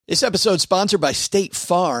This episode is sponsored by State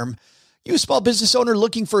Farm. You a small business owner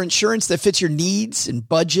looking for insurance that fits your needs and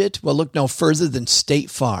budget? Well, look no further than State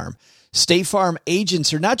Farm. State Farm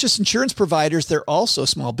agents are not just insurance providers, they're also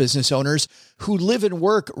small business owners who live and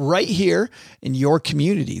work right here in your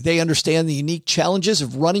community. They understand the unique challenges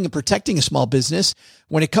of running and protecting a small business.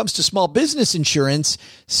 When it comes to small business insurance,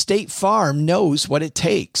 State Farm knows what it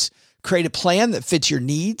takes. Create a plan that fits your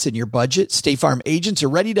needs and your budget. State Farm agents are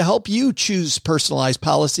ready to help you choose personalized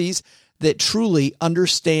policies that truly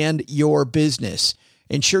understand your business.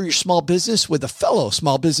 Insure your small business with a fellow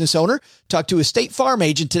small business owner. Talk to a State Farm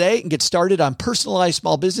agent today and get started on personalized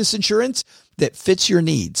small business insurance that fits your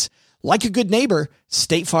needs. Like a good neighbor,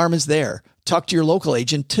 State Farm is there. Talk to your local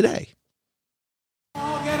agent today.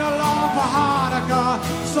 All get along for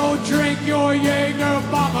Hanukkah, so drink your Jaeger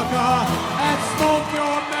Babaka and smoke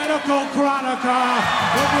your medical Chronica.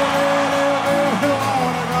 If you really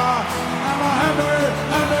want to have a happy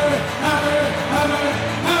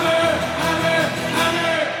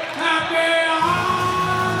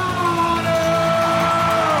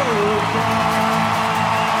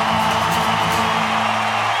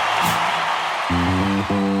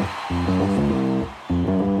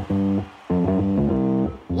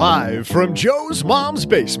Live from Joe's mom's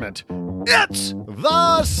basement, it's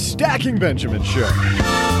the Stacking Benjamin Show.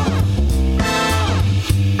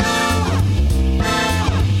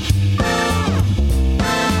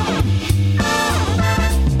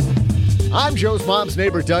 I'm Joe's mom's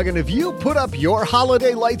neighbor, Doug, and have you put up your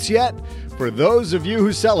holiday lights yet? For those of you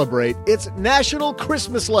who celebrate, it's National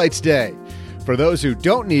Christmas Lights Day. For those who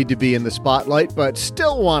don't need to be in the spotlight but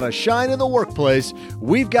still want to shine in the workplace,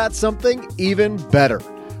 we've got something even better.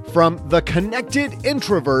 From the Connected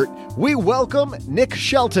Introvert, we welcome Nick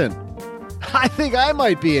Shelton. I think I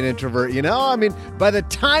might be an introvert, you know? I mean, by the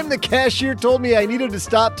time the cashier told me I needed to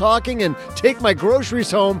stop talking and take my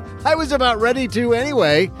groceries home, I was about ready to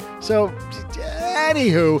anyway. So,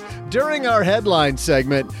 anywho, during our headline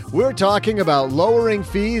segment, we're talking about lowering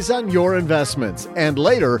fees on your investments. And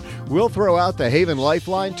later, we'll throw out the Haven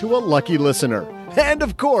Lifeline to a lucky listener. And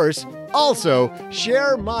of course, also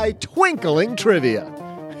share my twinkling trivia.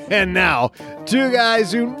 And now, two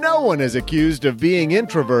guys who no one has accused of being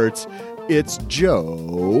introverts. It's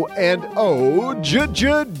Joe and O-G.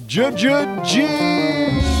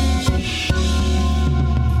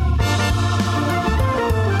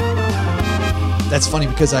 That's funny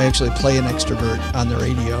because I actually play an extrovert on the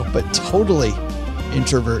radio, but totally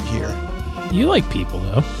introvert here. You like people,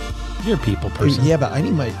 though. You're a people person. Yeah, but I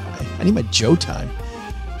need my Joe time.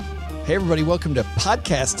 Hey, everybody, welcome to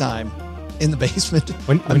podcast time in the basement.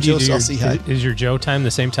 When I'm Joe do Salsi. Hi. Is your Joe time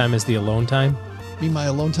the same time as the alone time? Me, my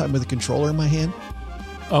alone time with a controller in my hand?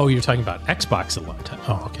 Oh, you're talking about Xbox alone time.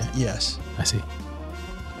 Oh, okay. Yes. I see.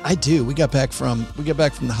 I do. We got back from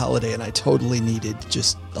the holiday, and I totally needed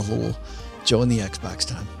just a little Joe and the Xbox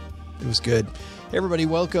time. It was good. Hey, everybody,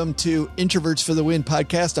 welcome to Introverts for the Win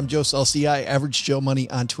podcast. I'm Joe Salsi, Average Joe Money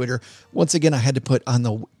on Twitter. Once again, I had to put on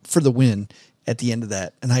the for the win at the end of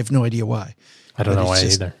that, and I have no idea why. I don't know why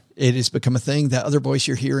either. It has become a thing. That other voice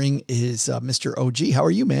you're hearing is Mr. OG. How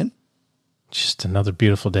are you, man? Just another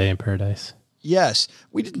beautiful day in paradise. Yes.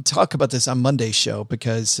 We didn't talk about this on Monday's show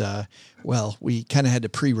because, we kind of had to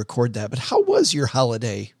pre-record that. But how was your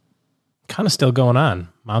holiday? Kind of still going on.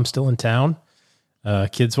 Mom's still in town.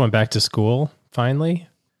 Kids went back to school, finally.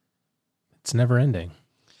 It's never ending.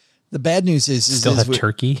 The bad news is still have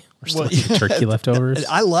turkey. We're still having turkey leftovers.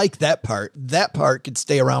 I like that part. That part could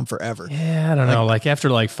stay around forever. Yeah, I don't know. Like after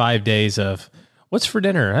 5 days of what's for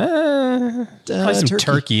dinner? Probably some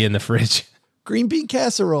turkey in the fridge. Green bean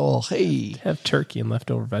casserole. Hey, have turkey and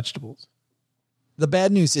leftover vegetables. The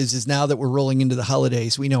bad news is now that we're rolling into the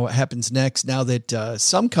holidays, we know what happens next. Now that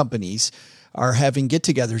some companies are having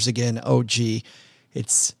get-togethers again. OG,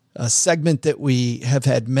 it's a segment that we have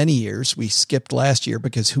had many years. We skipped last year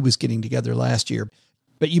because who was getting together last year?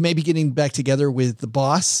 But you may be getting back together with the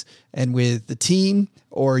boss and with the team,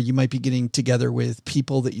 or you might be getting together with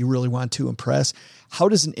people that you really want to impress. How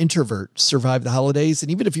does an introvert survive the holidays?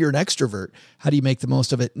 And even if you're an extrovert, how do you make the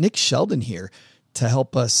most of it? Nick Sheldon here to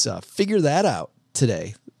help us figure that out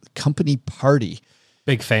today. Company party.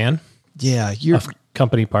 Big fan. Yeah. You're of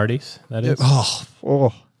company parties. That is.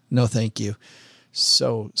 Oh, no, thank you.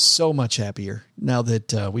 So much happier now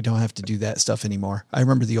that we don't have to do that stuff anymore. I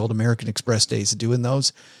remember the old American Express days of doing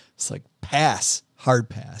those. It's like hard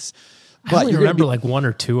pass. But I only remember like one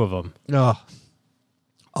or two of them. Oh,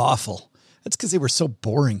 awful. That's because they were so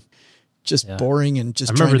boring. Boring and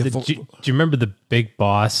just I remember trying to... do you remember the big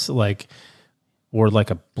boss wore like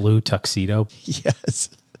a blue tuxedo? Yes.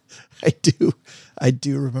 I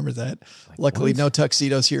do remember that. Luckily, no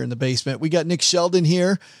tuxedos here in the basement. We got Nick Sheldon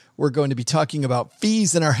here. We're going to be talking about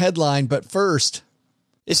fees in our headline. But first,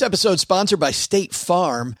 this episode is sponsored by State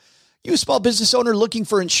Farm. You a small business owner looking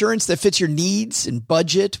for insurance that fits your needs and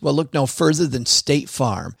budget? Well, look no further than State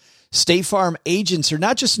Farm. State Farm agents are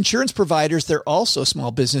not just insurance providers, they're also small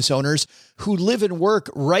business owners who live and work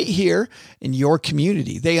right here in your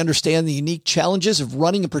community. They understand the unique challenges of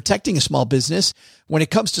running and protecting a small business. When it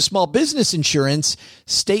comes to small business insurance,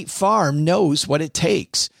 State Farm knows what it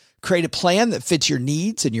takes. Create a plan that fits your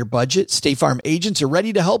needs and your budget. State Farm agents are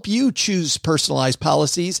ready to help you choose personalized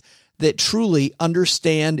policies that truly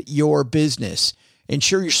understand your business.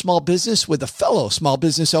 Insure your small business with a fellow small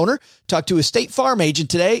business owner. Talk to a State Farm agent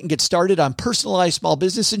today and get started on personalized small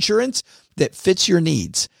business insurance that fits your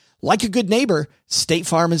needs. Like a good neighbor, State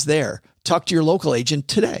Farm is there. Talk to your local agent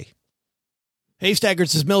today. Hey,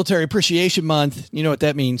 Stackers, it's Military Appreciation Month. You know what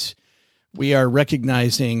that means. We are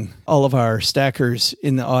recognizing all of our stackers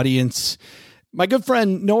in the audience. My good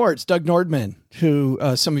friend Nords, Doug Nordman, who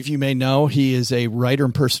some of you may know, he is a writer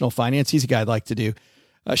in personal finance. He's a guy I'd like to do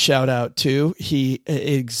a shout out to. He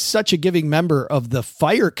is such a giving member of the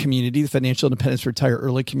FIRE community, the Financial Independence Retire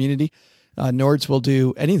Early community. Nords will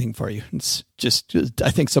do anything for you. It's just,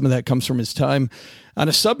 I think some of that comes from his time on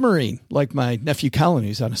a submarine, like my nephew Colin,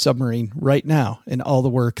 who's on a submarine right now, and all the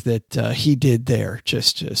work that he did there.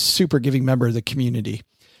 Just a super giving member of the community.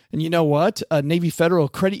 And you know what? Navy Federal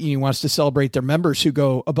Credit Union wants to celebrate their members who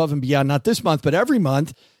go above and beyond, not this month, but every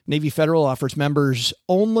month. Navy Federal offers members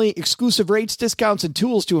only exclusive rates, discounts, and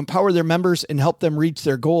tools to empower their members and help them reach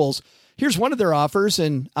their goals. Here's one of their offers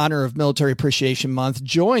in honor of Military Appreciation Month.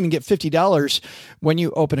 Join and get $50 when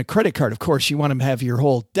you open a credit card. Of course, you want to have your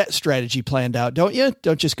whole debt strategy planned out, don't you?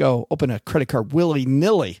 Don't just go open a credit card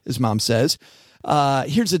willy-nilly, as Mom says.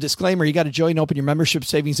 Here's a disclaimer. You got to join and open your membership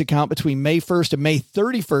savings account between May 1st and May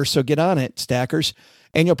 31st. So get on it, stackers.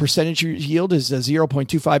 Annual percentage yield is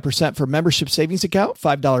 0.25% for membership savings account,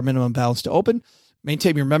 $5 minimum balance to open.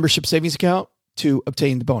 Maintain your membership savings account to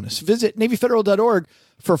obtain the bonus. Visit NavyFederal.org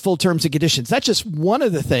for full terms and conditions. That's just one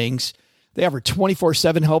of the things. They offer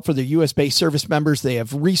 24/7 help for their U.S.-based service members. They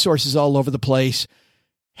have resources all over the place.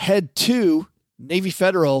 Head to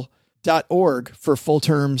NavyFederal.org for full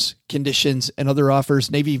terms, conditions, and other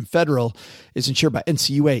offers. Navy Federal is insured by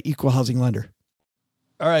NCUA, Equal Housing Lender.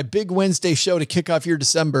 All right, big Wednesday show to kick off your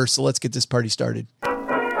December, so let's get this party started.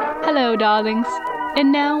 Hello, darlings.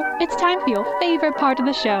 And now it's time for your favorite part of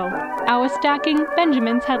the show, our Stacking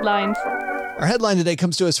Benjamin's Headlines. Our headline today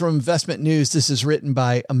comes to us from Investment News. This is written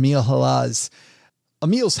by Emil Halaz.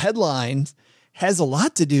 Emil's headline has a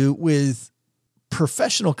lot to do with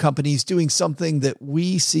professional companies doing something that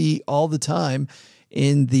we see all the time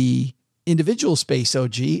in the individual space,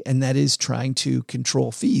 OG, and that is trying to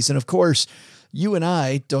control fees. And of course, you and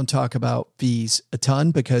I don't talk about fees a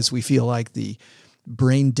ton because we feel like the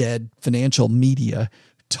brain dead financial media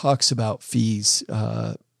talks about fees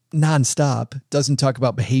nonstop, doesn't talk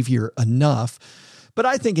about behavior enough. But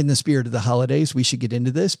I think in the spirit of the holidays, we should get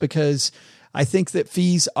into this because I think that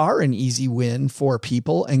fees are an easy win for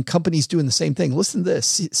people and companies doing the same thing. Listen to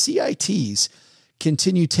this. CITs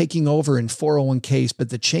continue taking over in 401ks, but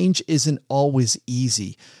the change isn't always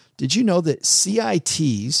easy. Did you know that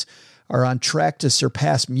CITs are on track to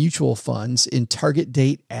surpass mutual funds in target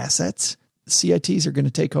date assets? CITs are going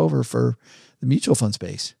to take over for the mutual fund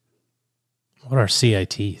space. What are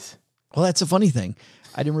CITs? Well, that's a funny thing.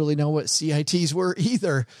 I didn't really know what CITs were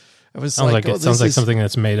either. I was sounds like, it sounds like something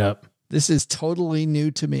that's made up. This is totally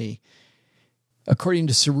new to me. According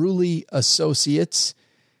to Cerulli Associates,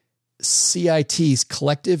 CITs,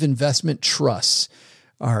 collective investment trusts,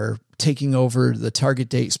 are taking over the target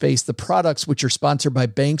date space. The products, which are sponsored by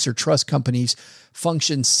banks or trust companies,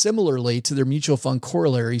 function similarly to their mutual fund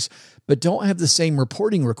corollaries, but don't have the same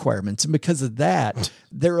reporting requirements. And because of that,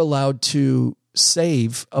 they're allowed to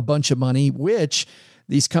save a bunch of money, which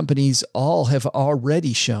these companies all have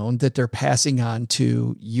already shown that they're passing on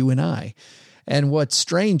to you and I. And what's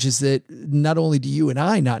strange is that not only do you and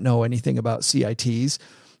I not know anything about CITs,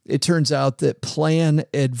 it turns out that plan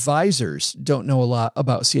advisors don't know a lot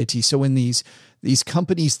about CITs. So when these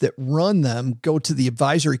companies that run them go to the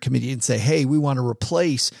advisory committee and say, hey, we want to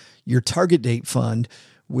replace your target date fund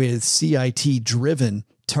with CIT driven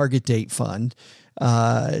target date fund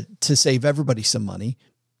to save everybody some money,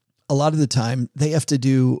 a lot of the time they have to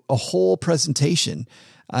do a whole presentation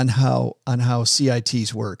on how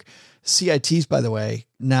CITs work. CITs, by the way,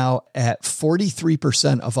 now at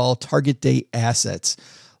 43% of all target date assets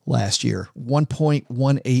last year,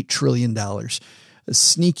 $1.18 trillion. A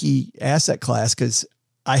sneaky asset class because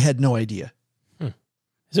I had no idea.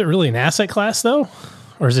 Is it really an asset class though?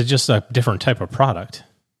 Or is it just a different type of product?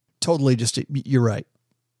 You're right.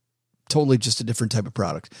 Totally just a different type of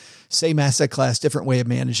product. Same asset class, different way of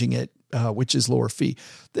managing it, which is lower fee.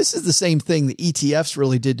 This is the same thing the ETFs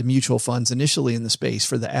really did to mutual funds initially in the space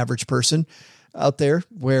for the average person out there,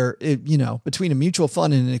 where between a mutual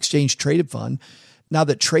fund and an exchange traded fund, now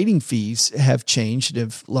that trading fees have changed and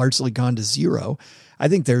have largely gone to zero, I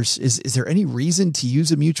think is there any reason to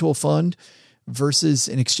use a mutual fund versus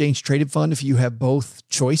an exchange traded fund if you have both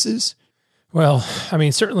choices? Well, I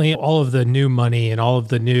mean, certainly all of the new money and all of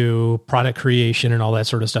the new product creation and all that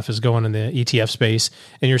sort of stuff is going in the ETF space.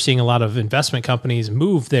 And you're seeing a lot of investment companies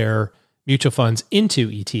move their mutual funds into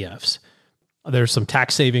ETFs. There's some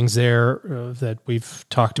tax savings there that we've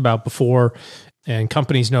talked about before, and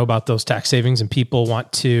companies know about those tax savings and people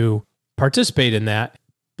want to participate in that.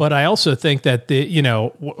 But I also think that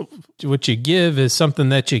what you give is something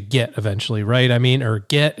that you get eventually, right? I mean, or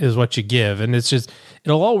get is what you give. And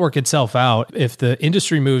it'll all work itself out. If the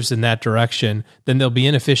industry moves in that direction, then there'll be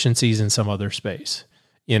inefficiencies in some other space.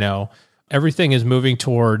 Everything is moving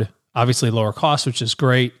toward obviously lower costs, which is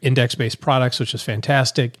great. Index-based products, which is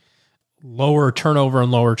fantastic. Lower turnover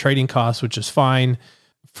and lower trading costs, which is fine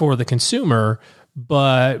for the consumer.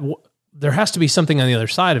 But there has to be something on the other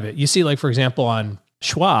side of it. You see, like, for example, on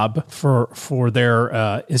Schwab for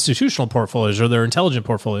their institutional portfolios or their intelligent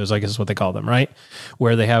portfolios, I guess is what they call them, right?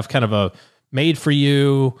 Where they have kind of a made for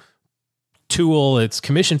you tool. It's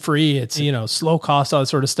commission free. It's, slow cost, all that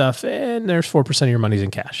sort of stuff. And there's 4% of your money's in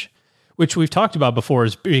cash, which we've talked about before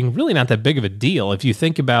as being really not that big of a deal. If you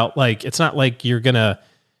think about, like, it's not like you're going to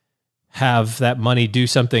have that money do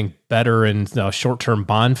something better in a short-term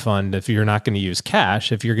bond fund if you're not going to use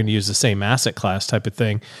cash, if you're going to use the same asset class type of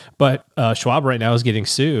thing. But Schwab right now is getting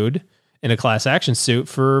sued in a class action suit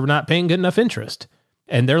for not paying good enough interest.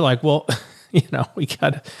 And they're like, well, we got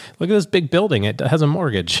to look at this big building. It has a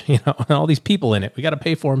mortgage, and all these people in it. We got to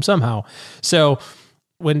pay for them somehow. So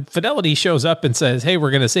when Fidelity shows up and says, hey,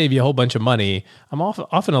 we're going to save you a whole bunch of money, I'm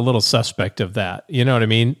often a little suspect of that. You know what I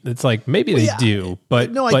mean? It's like, maybe they do,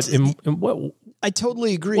 but I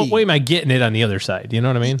totally agree. What way am I getting it on the other side? You know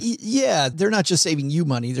what I mean? Yeah. They're not just saving you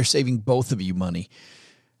money. They're saving both of you money.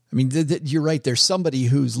 I mean, you're right. There's somebody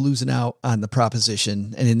who's losing out on the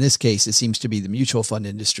proposition. And in this case, it seems to be the mutual fund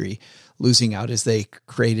industry losing out as they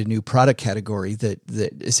create a new product category that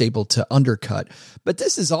is able to undercut. But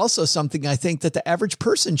this is also something I think that the average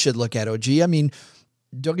person should look at, OG. I mean,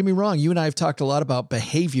 don't get me wrong. You and I have talked a lot about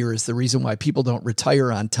behavior as the reason why people don't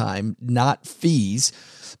retire on time, not fees.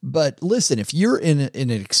 But listen, if you're in an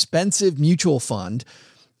expensive mutual fund,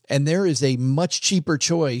 and there is a much cheaper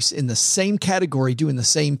choice in the same category doing the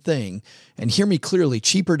same thing. And hear me clearly,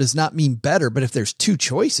 cheaper does not mean better, but if there's two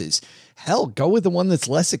choices, hell, go with the one that's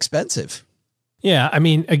less expensive. Yeah. I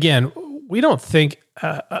mean, again, we don't think,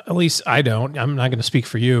 at least I don't, I'm not going to speak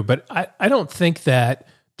for you, but I don't think that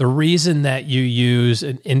the reason that you use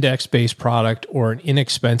an index-based product or an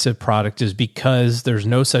inexpensive product is because there's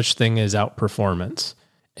no such thing as outperformance.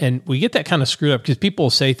 And we get that kind of screwed up because people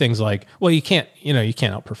say things like, well, you can't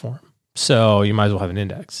outperform, so you might as well have an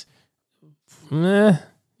index.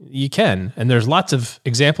 You can. And there's lots of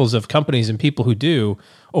examples of companies and people who do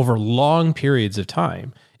over long periods of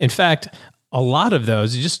time. In fact, a lot of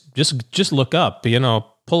those, you just look up,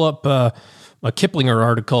 pull up a Kiplinger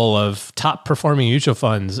article of top performing mutual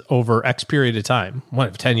funds over X period of time,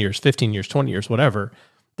 10 years, 15 years, 20 years, whatever.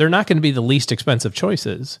 They're not going to be the least expensive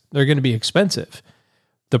choices. They're going to be expensive.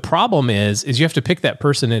 The problem is you have to pick that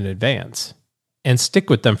person in advance and stick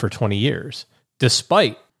with them for 20 years,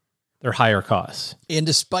 despite their higher costs. And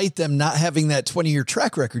despite them not having that 20-year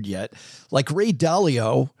track record yet, like Ray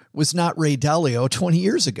Dalio was not Ray Dalio 20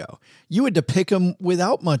 years ago. You had to pick him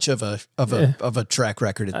without much of a track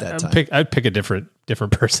record at that time. I'd pick a different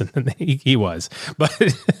person than he was, but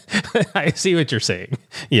I see what you're saying.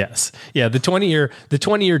 Yes. Yeah. The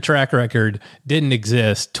 20-year track record didn't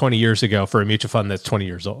exist 20 years ago for a mutual fund that's 20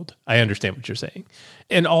 years old. I understand what you're saying.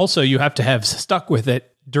 And also you have to have stuck with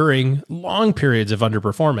it during long periods of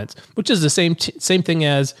underperformance, which is the same thing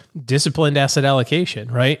as disciplined asset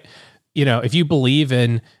allocation, right? If you believe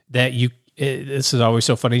in that, this is always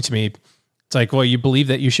so funny to me. It's like, well, you believe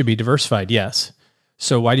that you should be diversified. Yes.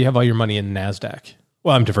 So why do you have all your money in NASDAQ?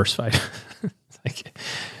 Well, I'm diversified. It's like,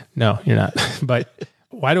 no, you're not. But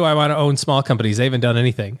why do I want to own small companies? They haven't done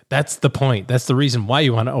anything. That's the point. That's the reason why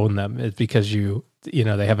you want to own them, is because they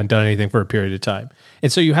haven't done anything for a period of time.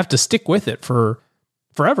 And so you have to stick with it for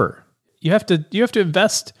forever. You have to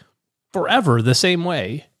invest forever the same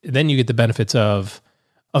way. Then you get the benefits of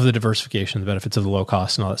the diversification, the benefits of the low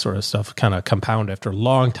cost and all that sort of stuff kind of compound after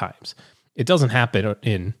long times. It doesn't happen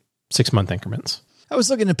in 6-month increments. I was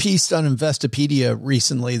looking at a piece on Investopedia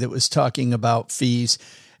recently that was talking about fees.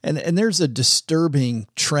 And there's a disturbing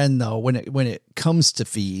trend, though, when it comes to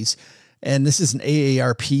fees. And this is an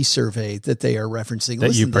AARP survey that they are referencing.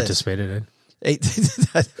 That you participated in.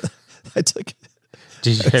 I took.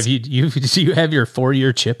 Do you have your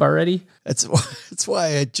 4-year chip already? That's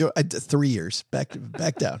why I did 3 years. Back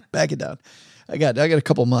it down. I got a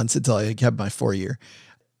couple months until I have my 4-year.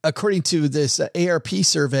 According to this ARP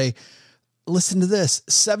survey, listen to this: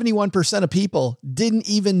 71% of people didn't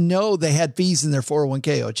even know they had fees in their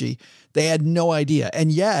 401k. OG, they had no idea,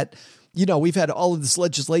 and yet, we've had all of this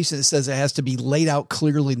legislation that says it has to be laid out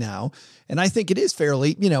clearly now. And I think it is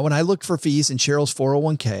fairly, when I looked for fees in Cheryl's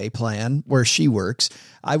 401k plan where she works,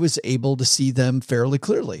 I was able to see them fairly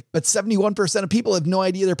clearly. But 71% of people have no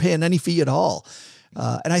idea they're paying any fee at all.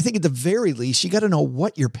 And I think at the very least, you got to know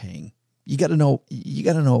what you're paying. You got to know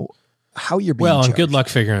how you're being charged. And good luck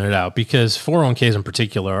figuring it out, because 401ks in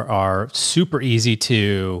particular are super easy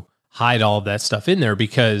to hide all of that stuff in there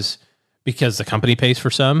because the company pays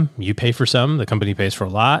for some, you pay for some, the company pays for a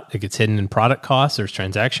lot. It gets hidden in product costs. There's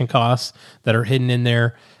transaction costs that are hidden in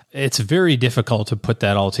there. It's very difficult to put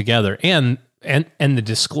that all together. And the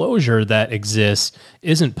disclosure that exists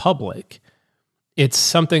isn't public. It's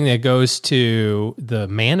something that goes to the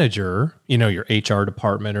manager, your HR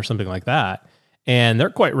department or something like that. And they're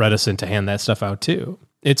quite reticent to hand that stuff out too.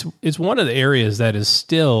 It's one of the areas that is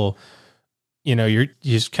still, you're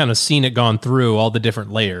just kind of seen it gone through all the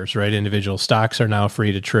different layers, right? Individual stocks are now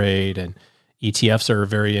free to trade, and ETFs are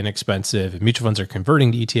very inexpensive, and mutual funds are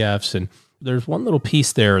converting to ETFs. And there's one little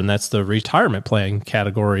piece there, and that's the retirement plan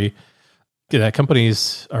category that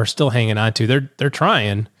companies are still hanging on to. They're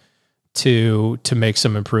trying to make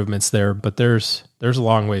some improvements there, but there's a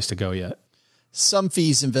long ways to go yet. Some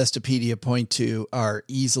fees Investopedia point to are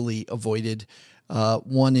easily avoided.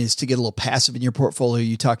 One is to get a little passive in your portfolio.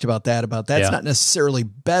 You talked about that. That's not necessarily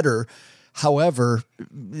better. However,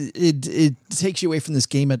 it takes you away from this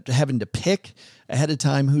game of having to pick ahead of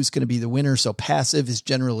time who's going to be the winner. So passive is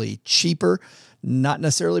generally cheaper, not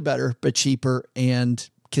necessarily better, but cheaper and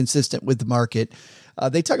consistent with the market.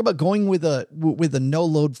 They talk about going with a no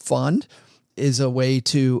load fund is a way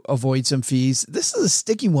to avoid some fees. This is a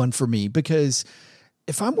sticky one for me, because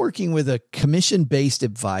if I'm working with a commission-based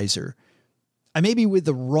advisor, I may be with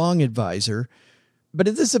the wrong advisor, but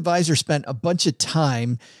if this advisor spent a bunch of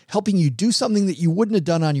time helping you do something that you wouldn't have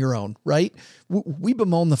done on your own, right? We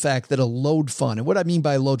bemoan the fact that a load fund, and what I mean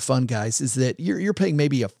by load fund, guys, is that you're paying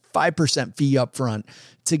maybe a 5% fee up front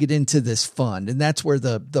to get into this fund. And that's where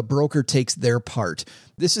the broker takes their part.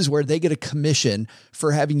 This is where they get a commission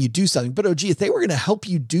for having you do something. But if they were going to help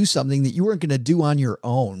you do something that you weren't going to do on your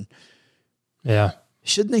own,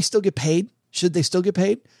 shouldn't they still get paid? Should they still get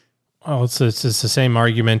paid? Oh, it's the same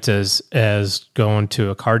argument as going to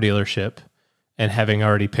a car dealership and having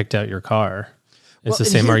already picked out your car. It's the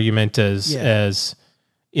same argument as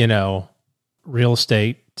real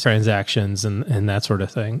estate transactions and that sort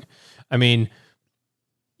of thing. I mean,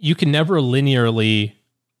 you can never linearly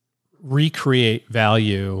recreate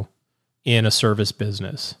value in a service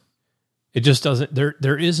business. It just doesn't.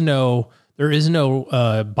 There is no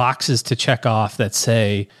boxes to check off that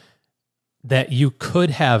say that you could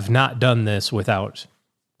have not done this without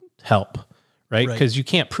help, right? Because you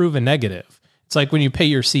can't prove a negative. It's like when you pay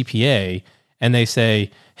your CPA and they say,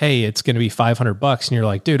 hey, it's going to be $500. And you're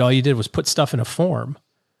like, dude, all you did was put stuff in a form.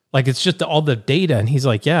 Like, it's just all the data. And he's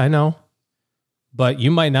like, yeah, I know, but you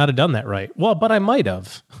might not have done that right. Well, but I might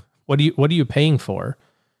have. What are you paying for?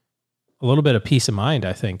 A little bit of peace of mind,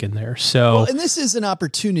 I think, in there. So, and this is an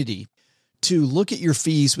opportunity to look at your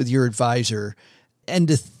fees with your advisor and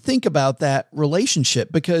to think about that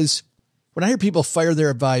relationship, because when I hear people fire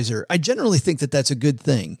their advisor, I generally think that that's a good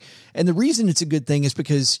thing. And the reason it's a good thing is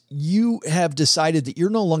because you have decided that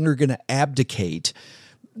you're no longer going to abdicate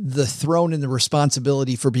the throne and the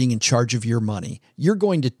responsibility for being in charge of your money. You're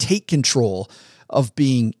going to take control of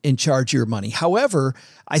being in charge of your money. However,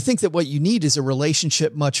 I think that what you need is a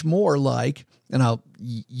relationship much more like, and I'll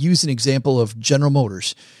use an example of General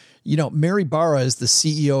Motors. Mary Barra is the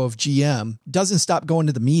CEO of GM, doesn't stop going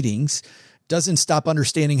to the meetings, doesn't stop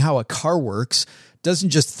understanding how a car works,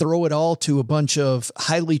 doesn't just throw it all to a bunch of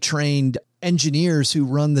highly trained engineers who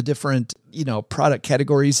run the different, product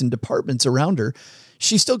categories and departments around her.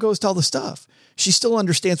 She still goes to all the stuff. She still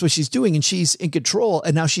understands what she's doing, and she's in control.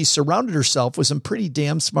 And now she's surrounded herself with some pretty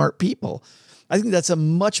damn smart people. I think that's a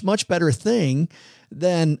much, much better thing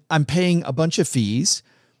than I'm paying a bunch of fees.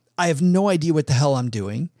 I have no idea what the hell I'm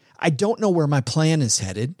doing. I don't know where my plan is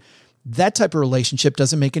headed. That type of relationship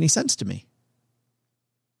doesn't make any sense to me.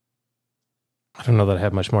 I don't know that I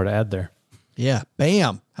have much more to add there. Yeah.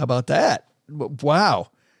 Bam. How about that?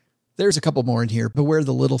 Wow. There's a couple more in here. Beware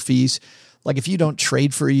the little fees. Like if you don't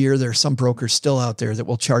trade for a year, there are some brokers still out there that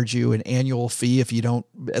will charge you an annual fee if you don't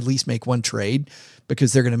at least make one trade,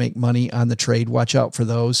 because they're going to make money on the trade. Watch out for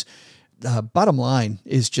those. Bottom line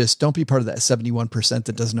is just don't be part of that 71%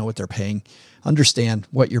 that doesn't know what they're paying. Understand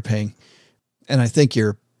what you're paying. And I think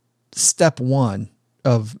you're step one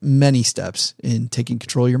of many steps in taking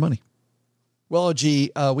control of your money. Well, OG,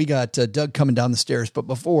 we got Doug coming down the stairs, but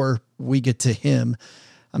before we get to him,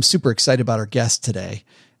 I'm super excited about our guest today.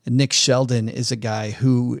 And Nick Shelton is a guy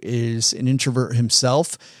who is an introvert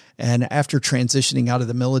himself. And after transitioning out of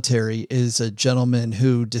the military is a gentleman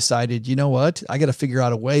who decided, you know what, I got to figure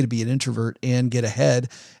out a way to be an introvert and get ahead.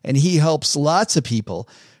 And he helps lots of people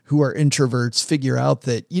who are introverts figure out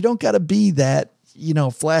that you don't got to be that,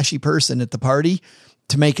 flashy person at the party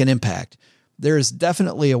to make an impact. There is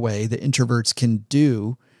definitely a way that introverts can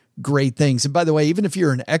do great things. And by the way, even if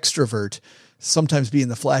you're an extrovert, sometimes being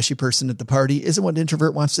the flashy person at the party isn't what an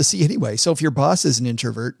introvert wants to see anyway. So if your boss is an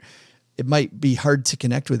introvert, it might be hard to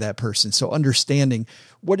connect with that person. So understanding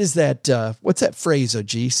what is that, what's that phrase,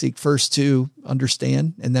 OG? Seek first to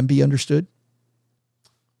understand and then be understood.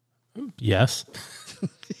 Yes.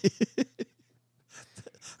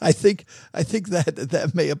 I think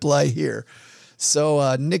that may apply here.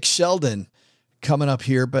 So, Nick Shelton coming up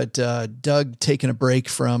here, but, Doug taking a break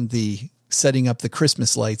from the setting up the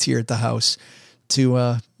Christmas lights here at the house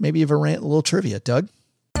to, maybe have a little trivia. Doug.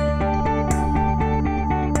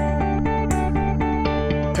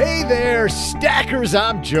 Hey there, stackers.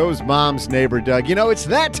 I'm Joe's mom's neighbor, Doug. It's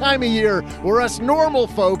that time of year where us normal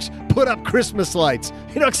folks put up Christmas lights,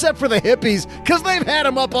 except for the hippies, because they've had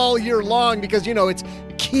them up all year long because, it's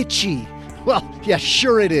kitschy. Well, yeah,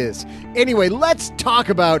 sure it is. Anyway, let's talk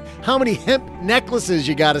about how many hemp necklaces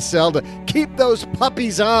you got to sell to keep those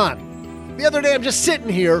puppies on. The other day, I'm just sitting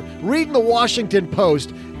here reading the Washington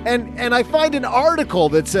Post, and I find an article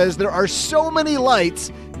that says there are so many lights,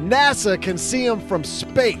 NASA can see them from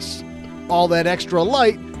space. All that extra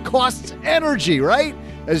light costs energy, right?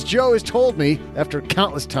 As Joe has told me, after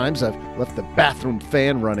countless times I've left the bathroom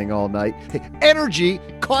fan running all night, energy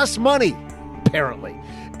costs money, apparently.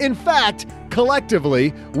 In fact,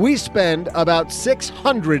 collectively, we spend about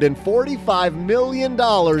 $645 million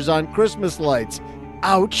on Christmas lights.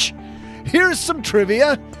 Ouch. Here's some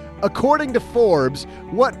trivia. According to Forbes,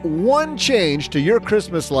 what one change to your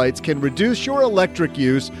Christmas lights can reduce your electric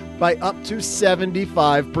use by up to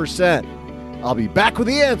 75%? I'll be back with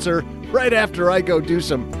the answer right after I go do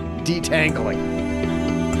some detangling.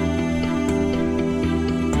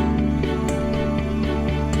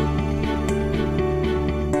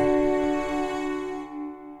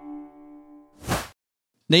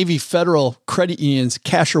 Navy Federal Credit Union's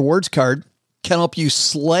Cash Rewards Card can help you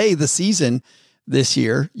slay the season this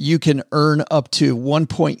year. You can earn up to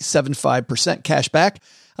 1.75% cash back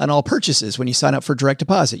on all purchases when you sign up for direct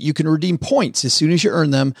deposit. You can redeem points as soon as you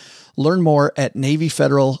earn them. Learn more at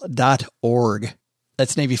NavyFederal.org.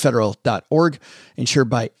 That's NavyFederal.org, insured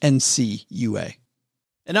by NCUA.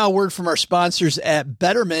 And now a word from our sponsors at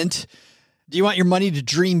Betterment. Do you want your money to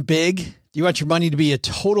dream big? Do you want your money to be a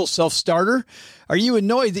total self-starter? Are you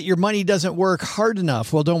annoyed that your money doesn't work hard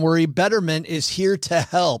enough? Well, don't worry. Betterment is here to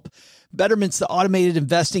help. Betterment's the automated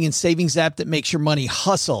investing and savings app that makes your money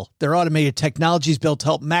hustle. Their automated technology is built to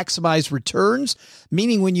help maximize returns,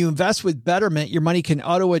 meaning when you invest with Betterment, your money can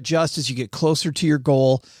auto-adjust as you get closer to your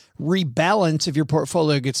goal, rebalance if your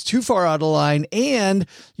portfolio gets too far out of line, and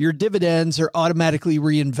your dividends are automatically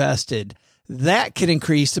reinvested. That can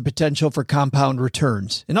increase the potential for compound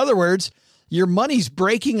returns. In other words, your money's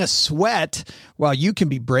breaking a sweat while you can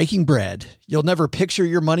be breaking bread. You'll never picture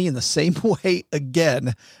your money in the same way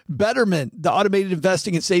again. Betterment, the automated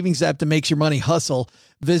investing and savings app that makes your money hustle.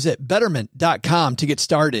 Visit Betterment.com to get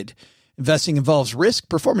started. Investing involves risk.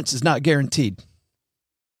 Performance is not guaranteed.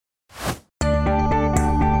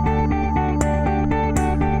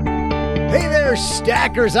 Hey there,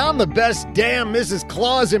 stackers. I'm the best damn Mrs.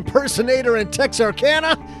 Claus impersonator in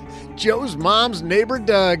Texarkana, Joe's mom's neighbor,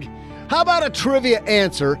 Doug. How about a trivia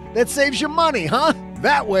answer that saves you money, huh?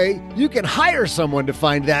 That way, you can hire someone to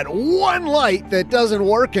find that one light that doesn't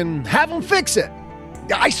work and have them fix it.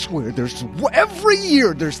 I swear, every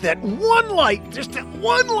year there's that one light, just that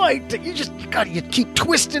one light that you keep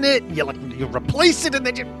twisting it, and you replace it, and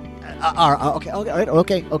then you... Okay,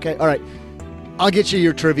 all right. I'll get you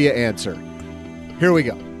your trivia answer. Here we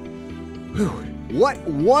go. What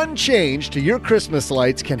one change to your Christmas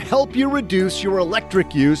lights can help you reduce your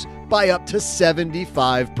electric use by up to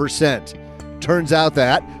 75%? Turns out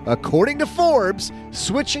that, according to Forbes,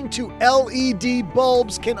 switching to LED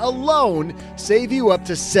bulbs can alone save you up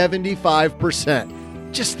to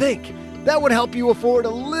 75%. Just think, that would help you afford a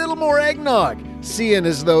little more eggnog, seeing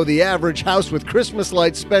as though the average house with Christmas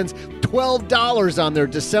lights spends $12 on their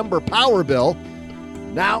December power bill.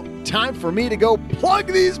 Now, time for me to go plug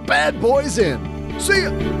these bad boys in. See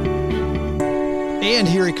ya! And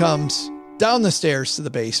here he comes, down the stairs to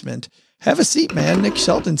the basement. Have a seat, man. Nick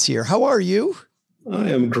Shelton's here. How are you?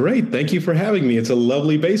 I am great. Thank you for having me. It's a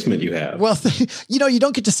lovely basement you have. Well, you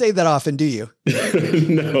don't get to say that often, do you?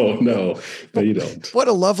 No, you don't. What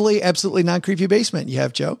a lovely, absolutely non-creepy basement you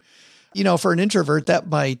have, Joe. For an introvert, that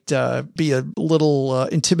might be a little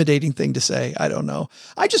intimidating thing to say. I don't know.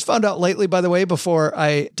 I just found out lately, by the way, before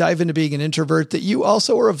I dive into being an introvert, that you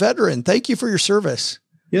also are a veteran. Thank you for your service.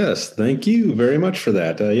 Yes, thank you very much for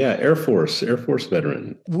that. Air Force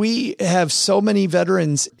veteran. We have so many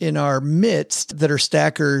veterans in our midst that are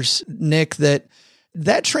stackers, Nick, that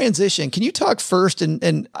transition. Can you talk first?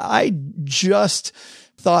 And I just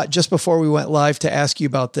thought just before we went live to ask you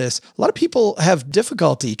about this. A lot of people have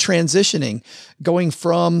difficulty transitioning, going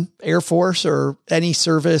from Air Force or any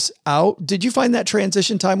service out. Did you find that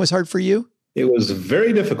transition time was hard for you? It was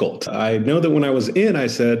very difficult. I know that when I was in, I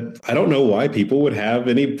said, I don't know why people would have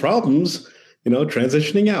any problems,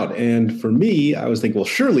 transitioning out. And for me, I was thinking, well,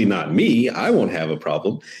 surely not me. I won't have a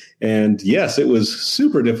problem. And yes, it was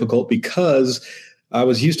super difficult because I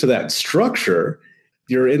was used to that structure.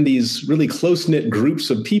 You're in these really close-knit groups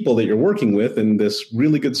of people that you're working with in this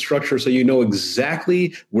really good structure. So you know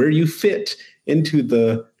exactly where you fit into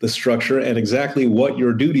the structure and exactly what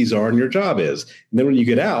your duties are and your job is. And then when you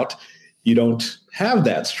get out, you don't have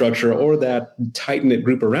that structure or that tight-knit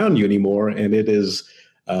group around you anymore. And it is,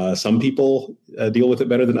 some people deal with it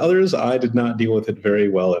better than others. I did not deal with it very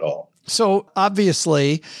well at all. So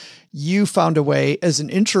obviously you found a way as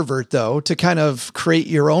an introvert, though, to kind of create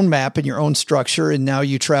your own map and your own structure. And now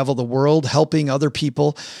you travel the world helping other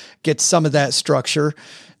people get some of that structure.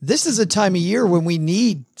 This is a time of year when we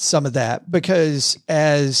need some of that because,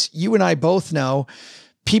 as you and I both know,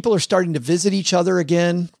 people are starting to visit each other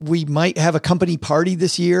again. We might have a company party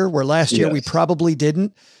this year where last year we probably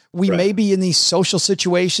didn't. We may be in these social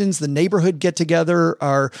situations, the neighborhood get together,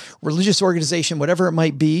 our religious organization, whatever it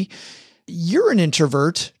might be. You're an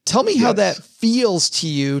introvert. Tell me how that feels to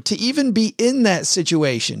you to even be in that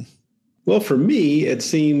situation. Well, for me, it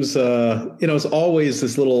seems, it's always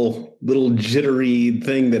this little jittery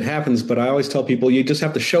thing that happens, but I always tell people you just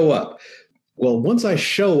have to show up. Well, once I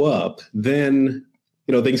show up, then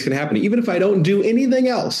things can happen. Even if I don't do anything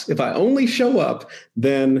else, if I only show up,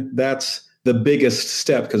 then that's the biggest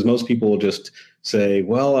step because most people will just say,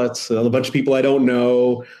 well, it's a bunch of people I don't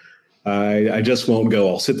know. I just won't go.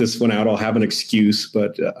 I'll sit this one out. I'll have an excuse.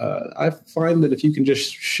 But I find that if you can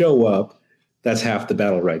just show up, that's half the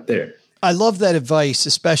battle right there. I love that advice,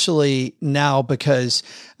 especially now, because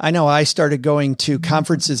I know I started going to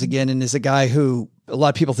conferences again. And as a guy who a lot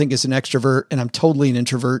of people think is an extrovert, and I'm totally an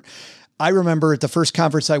introvert, I remember at the first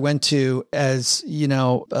conference I went to as,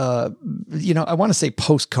 I want to say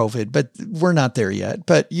post-COVID, but we're not there yet.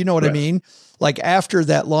 But you know what I mean? Like after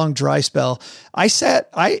that long dry spell, I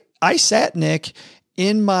sat, Nick,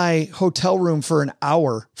 in my hotel room for an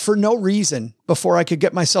hour for no reason before I could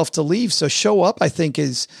get myself to leave. So show up, I think,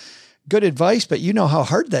 is good advice, but you know how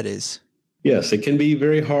hard that is. Yes, it can be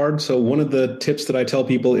very hard. So one of the tips that I tell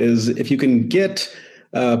people is if you can get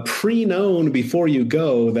pre-known before you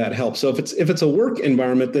go, that helps. So if it's a work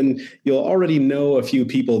environment, then you'll already know a few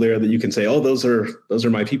people there that you can say, oh, those are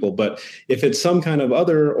my people. But if it's some kind of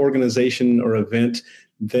other organization or event,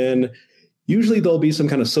 then usually there'll be some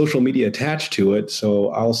kind of social media attached to it. So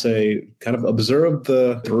I'll say kind of observe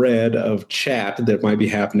the thread of chat that might be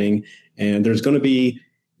happening. And there's going to be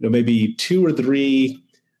maybe 2 or 3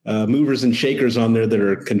 movers and shakers on there that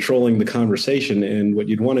are controlling the conversation. And what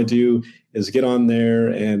you'd want to do is get on there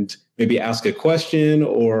and maybe ask a question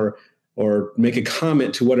or make a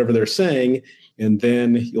comment to whatever they're saying. And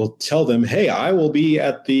then you'll tell them, hey, I will be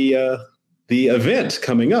at the event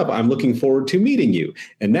coming up. I'm looking forward to meeting you.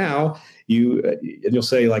 And now you'll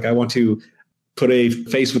say, like, I want to put a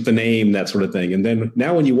face with the name, that sort of thing. And then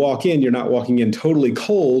now when you walk in, you're not walking in totally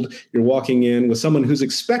cold. You're walking in with someone who's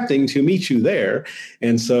expecting to meet you there.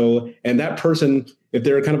 And that person, if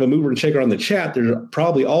they're kind of a mover and shaker on the chat, they're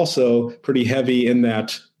probably also pretty heavy in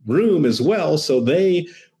that room as well. So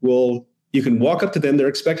you can walk up to them, they're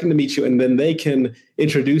expecting to meet you, and then they can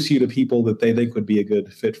introduce you to people that they think would be a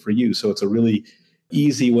good fit for you. So it's a really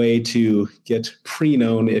easy way to get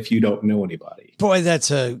pre-known if you don't know anybody. Boy, that's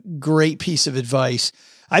a great piece of advice.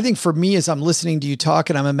 I think for me, as I'm listening to you talk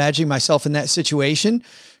and I'm imagining myself in that situation,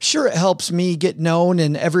 sure, it helps me get known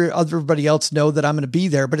and everybody else know that I'm going to be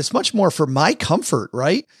there, but it's much more for my comfort,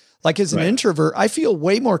 right? Like as an introvert, I feel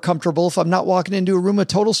way more comfortable if I'm not walking into a room of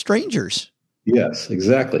total strangers. Yes,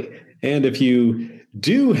 exactly. And if you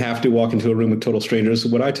do have to walk into a room with total strangers,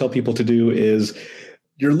 what I tell people to do is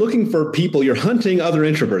you're looking for people, you're hunting other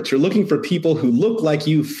introverts. You're looking for people who look like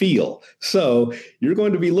you feel. So you're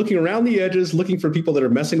going to be looking around the edges, looking for people that are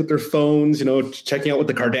messing with their phones, checking out what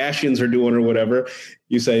the Kardashians are doing or whatever.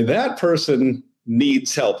 You say that person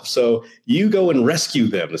needs help. So you go and rescue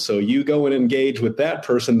them. So you go and engage with that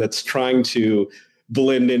person that's trying to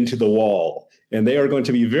blend into the wall. And they are going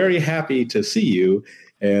to be very happy to see you.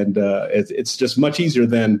 And it's just much easier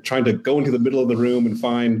than trying to go into the middle of the room and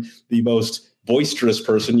find the most boisterous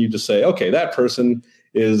person. You just say, okay, that person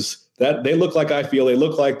is that they look like I feel. They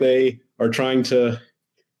look like they are trying to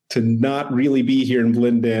not really be here and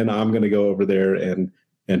blend in. I'm going to go over there and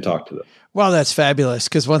talk to them. Wow, that's fabulous.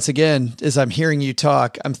 Because once again, as I'm hearing you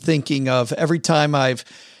talk, I'm thinking of every time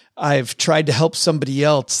I've tried to help somebody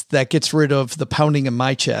else, that gets rid of the pounding in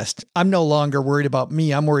my chest. I'm no longer worried about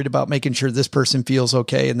me. I'm worried about making sure this person feels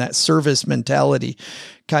okay. And that service mentality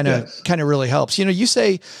kind of really helps. You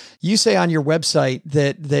say on your website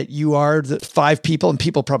that you are the 5 people, and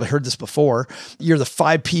people probably heard this before. You're the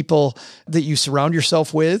 5 people that you surround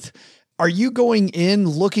yourself with. Are you going in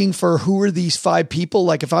looking for who are these 5 people?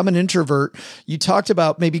 Like if I'm an introvert, you talked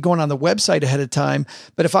about maybe going on the website ahead of time,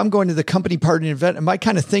 but if I'm going to the company party event, am I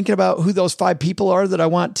kind of thinking about who those 5 people are that I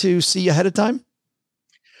want to see ahead of time?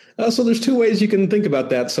 So there's 2 ways you can think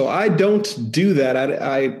about that. So I don't do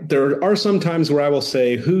that. There are some times where I will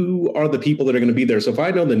say, who are the people that are going to be there? So if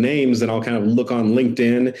I know the names, then I'll kind of look on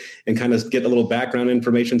LinkedIn and kind of get a little background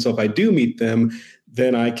information. So if I do meet them,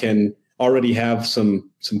 then I can already have some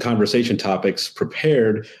conversation topics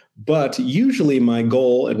prepared. But usually my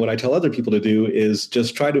goal and what I tell other people to do is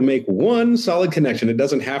just try to make one solid connection. It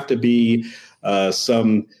doesn't have to be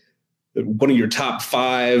one of your top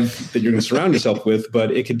 5 that you're going to surround yourself with,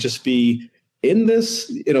 but it could just be in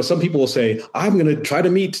this. Some people will say, I'm going to try to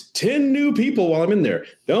meet 10 new people while I'm in there.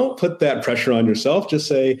 Don't put that pressure on yourself. Just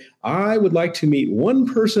say, I would like to meet one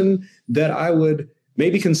person that I would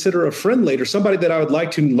maybe consider a friend later, somebody that I would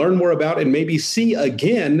like to learn more about and maybe see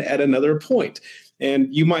again at another point. And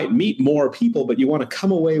you might meet more people, but you want to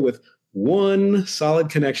come away with one solid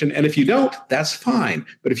connection. And if you don't, that's fine.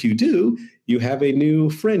 But if you do, you have a new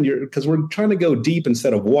friend. Because we're trying to go deep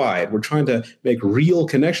instead of wide. We're trying to make real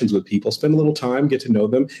connections with people, spend a little time, get to know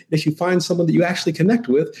them. If you find someone that you actually connect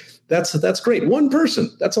with, that's great. One person,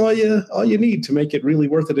 that's all you need to make it really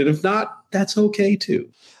worth it. And if not, that's okay too.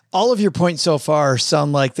 All of your points so far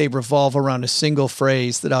sound like they revolve around a single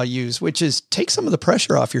phrase that I'll use, which is take some of the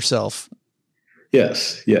pressure off yourself.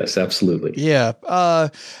 Yes, absolutely. Yeah.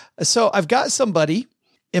 So I've got somebody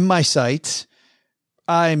in my sights.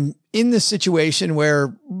 I'm in this situation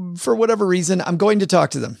where, for whatever reason, I'm going to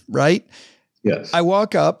talk to them, right? Yes. I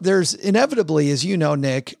walk up. There's inevitably, as you know,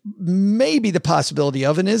 Nick, maybe the possibility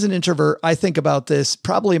of, and as an introvert, I think about this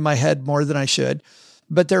probably in my head more than I should,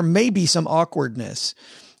 but there may be some awkwardness.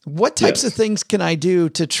 What types of things can I do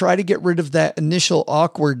to try to get rid of that initial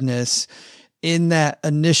awkwardness in that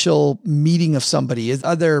initial meeting of somebody?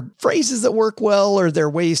 Are there phrases that work well? Or are there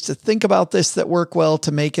ways to think about this that work well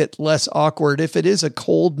to make it less awkward if it is a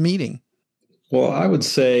cold meeting? Well, I would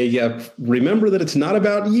say, remember that it's not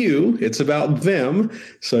about you, it's about them.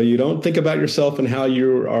 So you don't think about yourself and how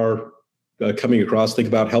you are coming across, think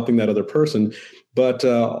about helping that other person. But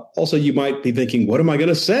also you might be thinking, what am I going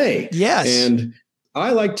to say? Yes. And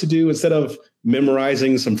I like to do, instead of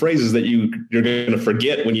memorizing some phrases that you're going to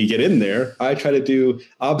forget when you get in there, I try to do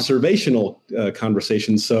observational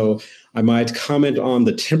conversations. So I might comment on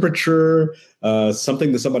the temperature,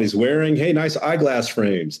 something that somebody's wearing. Hey, nice eyeglass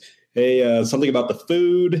frames. Hey, something about the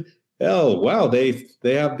food. Oh, wow, they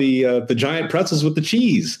have the giant pretzels with the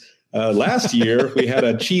cheese. Last year we had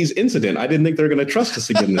a cheese incident. I didn't think they were going to trust us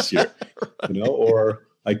again this year. Or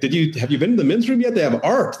like, have you been to the men's room yet? They have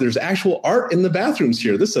art. There's actual art in the bathrooms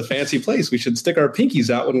here. This is a fancy place. We should stick our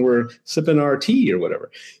pinkies out when we're sipping our tea or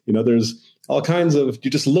whatever. There's all kinds of,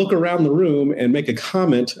 you just look around the room and make a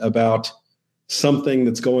comment about something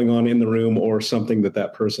that's going on in the room or something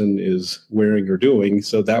that person is wearing or doing.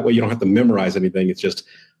 So that way you don't have to memorize anything. It's just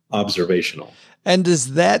observational. And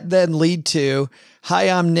does that then lead to, hi,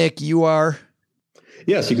 I'm Nick, you are?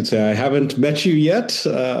 Yes, you could say, I haven't met you yet.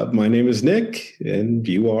 My name is Nick and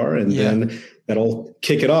you are, and then that'll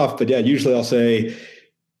kick it off. But usually I'll say,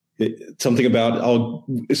 something about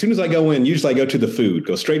as soon as I go in, usually I go to the food,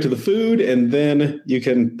 go straight to the food. And then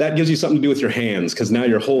that gives you something to do with your hands, because now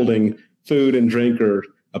you're holding food and drink or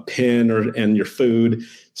a pen and your food.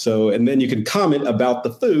 So, and then you can comment about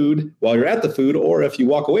the food while you're at the food. Or if you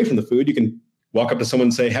walk away from the food, you can walk up to someone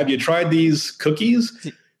and say, have you tried these cookies?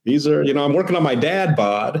 These are, I'm working on my dad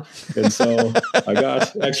bod. And so I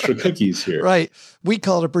got extra cookies here. Right. We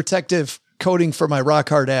call it a protective coating for my rock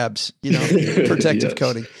hard abs, protective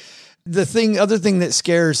coating. Other thing that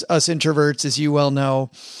scares us introverts, as you well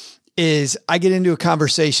know, is I get into a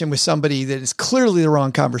conversation with somebody that is clearly the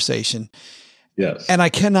wrong conversation. Yes. And I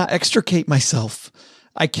cannot extricate myself.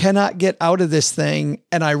 I cannot get out of this thing,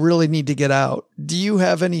 and I really need to get out. Do you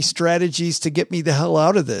have any strategies to get me the hell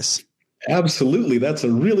out of this? Absolutely. That's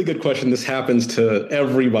a really good question. This happens to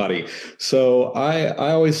everybody. So I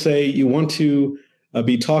always say you want to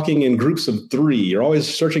be talking in groups of 3. You're always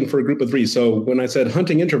searching for a group of 3. So when I said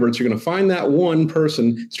hunting introverts, you're going to find that one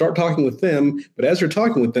person, start talking with them. But as you're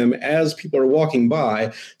talking with them, as people are walking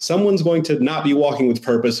by, someone's going to not be walking with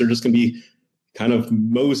purpose. They're just going to be kind of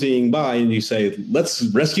moseying by, and you say, let's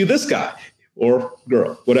rescue this guy or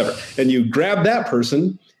girl, whatever. And you grab that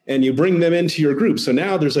person and you bring them into your group. So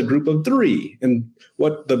now there's a group of 3. And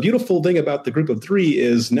what the beautiful thing about the group of 3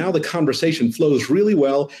 is now the conversation flows really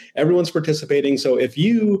well. Everyone's participating. So if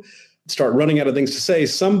you start running out of things to say,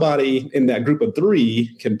 somebody in that group of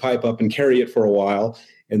 3 can pipe up and carry it for a while.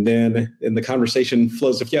 And then the conversation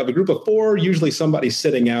flows. If you have a group of 4, usually somebody's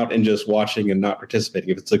sitting out and just watching and not participating.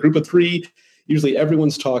 If it's a group of 3, usually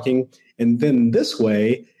everyone's talking. And then this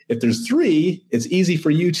way, if there's 3, it's easy for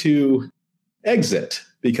you to exit,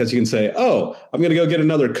 because you can say, oh, I'm going to go get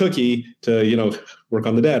another cookie to, work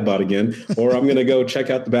on the dad bod again, or I'm going to go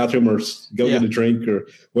check out the bathroom or go get a drink or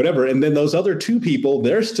whatever. And then those other 2 people,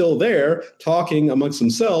 they're still there talking amongst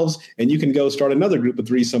themselves, and you can go start another group of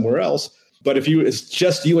 3 somewhere else. But if it's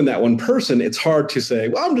just you and that one person, it's hard to say,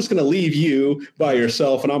 well, I'm just going to leave you by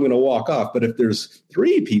yourself and I'm going to walk off. But if there's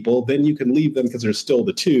 3 people, then you can leave them because there's still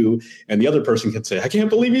the 2. And the other person can say, I can't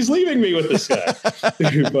believe he's leaving me with this guy.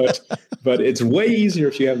 but it's way easier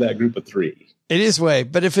if you have that group of 3. It is way.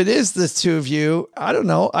 But if it is the 2 of you, I don't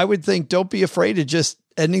know. I would think don't be afraid of just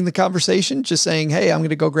ending the conversation, just saying, hey, I'm going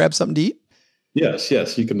to go grab something to eat. Yes.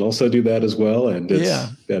 You can also do that as well. And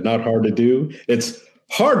it's not hard to do. It's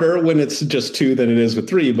harder when it's just 2 than it is with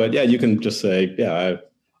 3. But yeah, you can just say,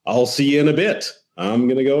 I'll see you in a bit. I'm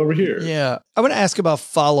going to go over here. Yeah. I want to ask about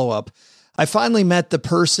follow-up. I finally met the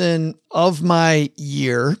person of my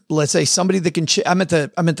year. Let's say somebody that can, I'm at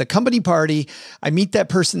the company party. I meet that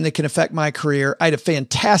person that can affect my career. I had a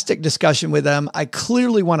fantastic discussion with them. I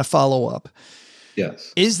clearly want to follow up.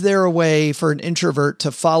 Yes. Is there a way for an introvert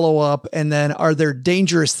to follow up? And then are there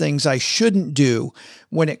dangerous things I shouldn't do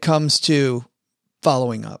when it comes to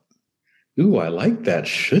following up? Ooh, I like that.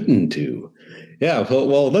 Shouldn't do. Yeah.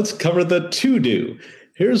 Well, let's cover the to do.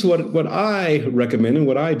 Here's what I recommend, and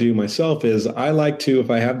what I do myself is I like to,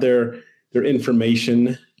 if I have their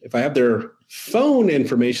information, if I have their phone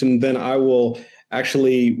information, then I will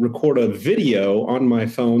actually record a video on my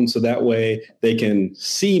phone. So that way they can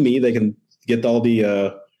see me, they can get all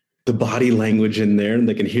the body language in there, and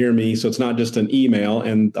they can hear me. So it's not just an email.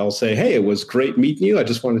 And I'll say, hey, it was great meeting you. I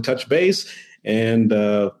just want to touch base. And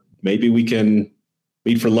maybe we can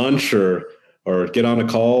meet for lunch or get on a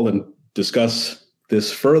call and discuss this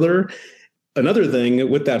further. Another thing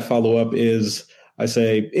with that follow-up is I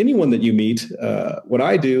say, anyone that you meet, what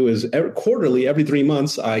I do is quarterly, every 3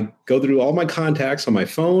 months, I go through all my contacts on my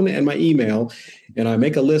phone and my email, and I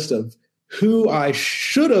make a list of who I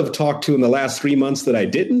should have talked to in the last 3 months that I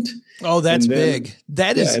didn't. Oh, that's big.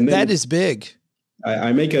 That is big.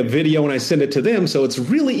 I make a video and I send it to them. So it's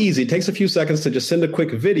really easy. It takes a few seconds to just send a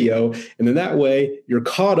quick video. And then that way you're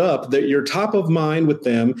caught up, that you're top of mind with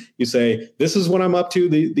them. You say, this is what I'm up to.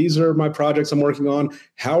 These are my projects I'm working on.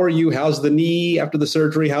 How are you? How's the knee after the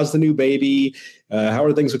surgery? How's the new baby? How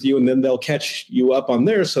are things with you? And then they'll catch you up on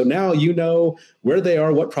there. So now you know where they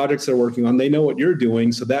are, what projects they're working on. They know what you're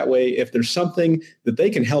doing. So that way, if there's something that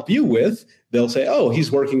they can help you with, they'll say, oh,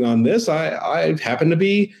 he's working on this. I happen to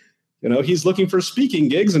be, he's looking for speaking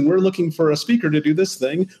gigs and we're looking for a speaker to do this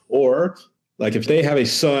thing. Or like if they have a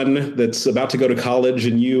son that's about to go to college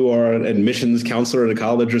and you are an admissions counselor at a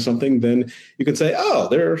college or something, then you can say, oh,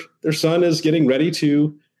 their son is getting ready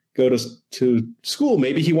to go to school.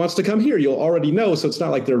 Maybe he wants to come here. You'll already know. So it's not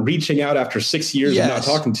like they're reaching out after 6 years of not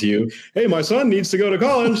talking to you. Hey, my son needs to go to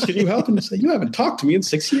college. Can you help him? Say, you haven't talked to me in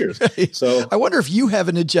 6 years. So I wonder if you have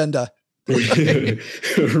an agenda.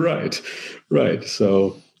 Right.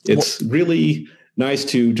 So it's really nice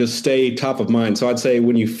to just stay top of mind. So I'd say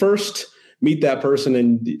when you first meet that person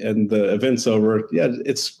and the event's over, yeah,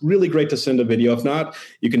 it's really great to send a video. If not,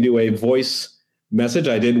 you can do a voice message.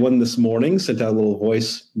 I did one this morning, sent out a little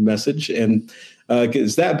voice message, and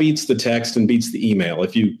because that beats the text and beats the email.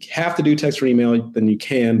 If you have to do text or email, then you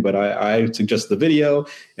can, but I suggest the video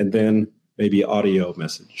and then maybe audio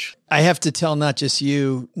message. I have to tell not just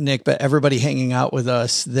you, Nick, but everybody hanging out with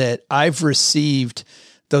us that I've received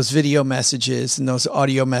those video messages and those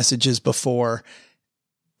audio messages before.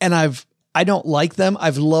 And I don't like them.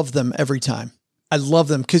 I've loved them every time. I love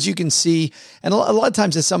them because you can see, and a lot of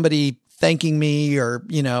times as somebody thanking me or,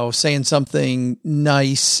 saying something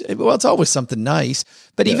nice, well, it's always something nice,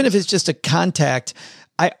 but even if it's just a contact,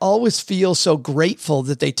 I always feel so grateful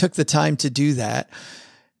that they took the time to do that.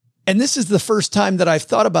 And this is the first time that I've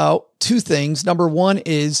thought about two things. Number one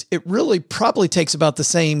is it really probably takes about the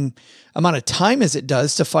same amount of time as it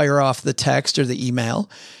does to fire off the text or the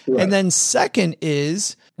email. Right. And then second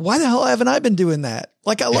is, why the hell haven't I been doing that?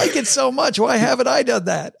 Like, I like it so much. Why haven't I done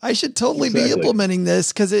that? I should totally be implementing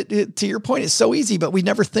this because it, to your point, it's so easy, but we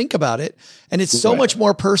never think about it. And it's so much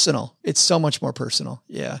more personal. It's so much more personal.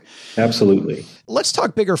 Yeah, absolutely. Let's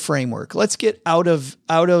talk bigger framework. Let's get out of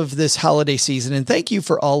this holiday season. And thank you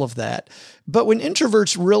for all of that. But when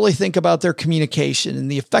introverts really think about their communication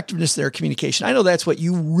and the effectiveness of their communication, I know that's what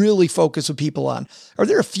you really focus with people on. Are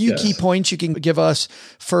there a few key points you can give us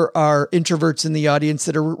for our introverts in the audience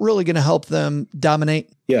that are really going to help them dominate?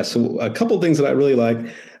 Yeah. So a couple of things that I really like.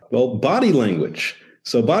 Well, body language.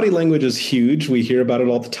 So body language is huge. We hear about it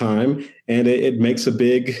all the time, and it makes a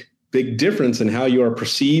big difference in how you are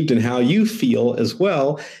perceived and how you feel as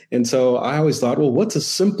well. And so I always thought, well, what's a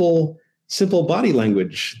simple body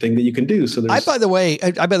language thing that you can do? So there's, by the way,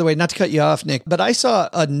 not to cut you off, Nick, but I saw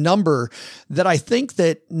a number that I think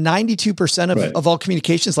that 92% of all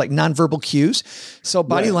communication is like nonverbal cues. So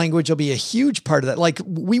body language will be a huge part of that. Like,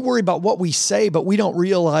 we worry about what we say, but we don't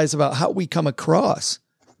realize about how we come across.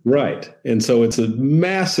 Right. And so it's a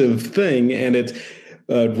massive thing. And it's,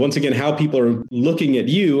 once again, how people are looking at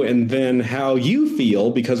you and then how you feel,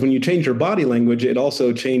 because when you change your body language, it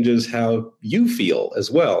also changes how you feel as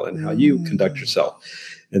well and how you conduct yourself.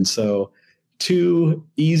 And so two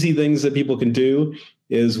easy things that people can do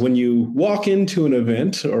is when you walk into an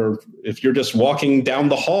event, or if you're just walking down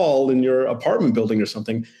the hall in your apartment building or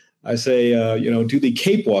something, I say, do the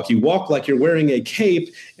cape walk. You walk like you're wearing a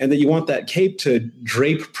cape, and that you want that cape to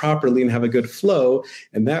drape properly and have a good flow.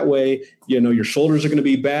 And that way, your shoulders are going to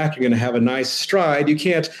be back. You're going to have a nice stride. You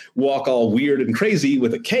can't walk all weird and crazy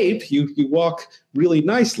with a cape. You walk really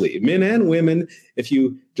nicely, men and women. If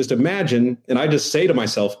you just imagine, and I just say to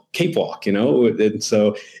myself, cape walk, and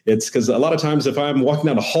so it's because a lot of times if I'm walking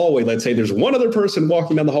down a hallway, let's say there's one other person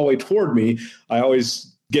walking down the hallway toward me, I always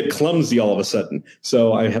get clumsy all of a sudden.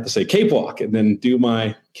 So I have to say cape walk and then do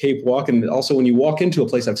my cape walk. And also when you walk into a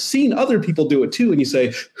place, I've seen other people do it too. And you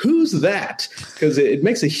say, who's that? Because it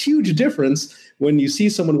makes a huge difference when you see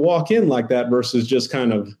someone walk in like that versus just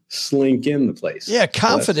kind of slink in the place. Yeah,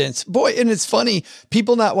 confidence. Boy, and it's funny,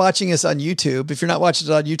 people not watching us on YouTube. If you're not watching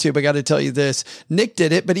it on YouTube, I got to tell you this. Nick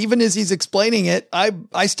did it, but even as he's explaining it,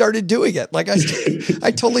 I started doing it. Like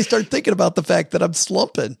I totally started thinking about the fact that I'm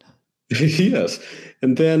slumping. Yes.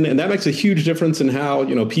 And that makes a huge difference in how,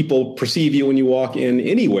 people perceive you when you walk in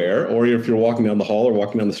anywhere, or if you're walking down the hall or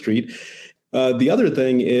walking down the street. The other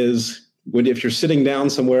thing is if you're sitting down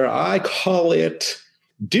somewhere, I call it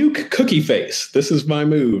Duke cookie face. This is my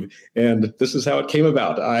move. And this is how it came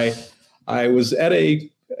about. I was at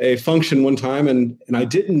a function one time and I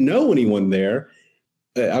didn't know anyone there.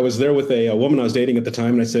 I was there with a woman I was dating at the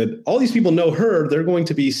time, and I said, all these people know her. They're going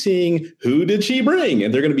to be seeing who did she bring,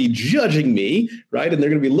 and they're going to be judging me, right? And they're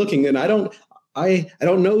going to be looking, and I don't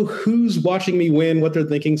know who's watching me when, what they're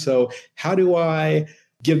thinking. So how do I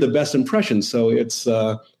give the best impression? So it's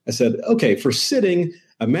I said, okay, for sitting,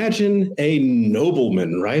 imagine a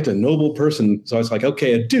nobleman, right? A noble person. So I was like,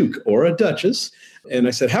 okay, a duke or a duchess. And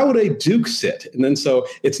I said, how would a duke sit? And then so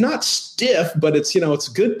it's not stiff, but it's, it's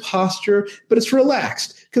good posture, but it's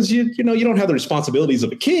relaxed because you don't have the responsibilities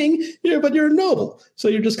of a king, but you're a noble. So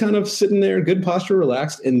you're just kind of sitting there, good posture,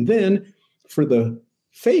 relaxed. And then for the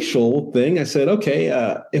facial thing, I said, okay,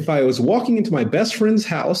 if I was walking into my best friend's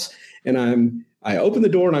house and I open the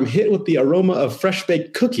door and I'm hit with the aroma of fresh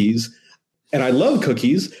baked cookies, and I love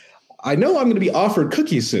cookies, I know I'm going to be offered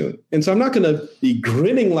cookies soon. And so I'm not going to be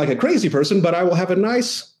grinning like a crazy person, but I will have a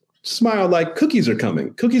nice smile like cookies are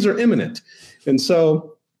coming. Cookies are imminent. And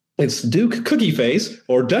so it's Duke cookie face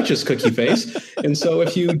or Duchess cookie face. And so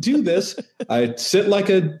if you do this, I sit like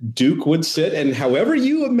a Duke would sit. And however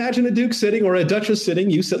you imagine a Duke sitting or a Duchess sitting,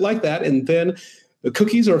 you sit like that. And then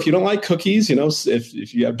cookies, or if you don't like cookies,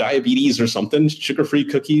 if you have diabetes or something, sugar-free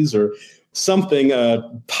cookies or something,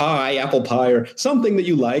 pie, apple pie, or something that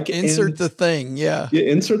you like. Insert the thing. Yeah. You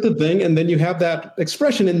insert the thing, and then you have that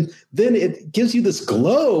expression, and then it gives you this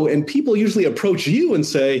glow, and people usually approach you and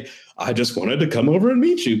say, I just wanted to come over and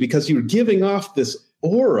meet you, because you're giving off this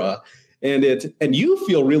aura, and you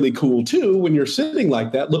feel really cool too when you're sitting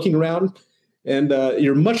like that, looking around, and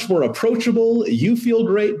you're much more approachable. You feel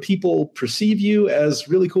great. People perceive you as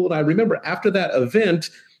really cool. And I remember after that event,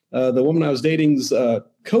 the woman I was dating's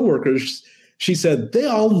coworkers, she said they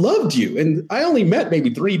all loved you. And I only met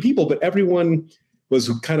maybe 3 people, but everyone was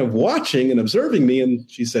kind of watching and observing me. And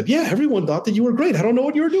she said, yeah, everyone thought that you were great. I don't know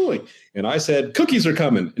what you were doing. And I said, cookies are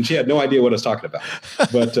coming. And she had no idea what I was talking about.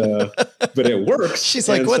 But it works. She's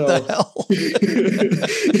like, what the hell?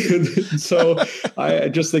 So I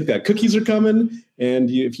just think that cookies are coming. And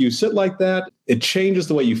if you sit like that, it changes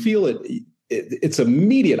the way you feel. It's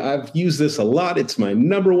immediate. I've used this a lot. It's my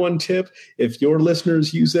number one tip. If your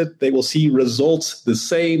listeners use it, they will see results the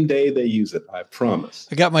same day they use it. I promise.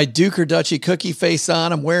 I got my Duke or Dutchie cookie face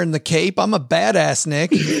on. I'm wearing the cape. I'm a badass,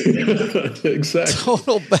 Nick. Exactly.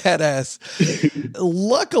 Total badass.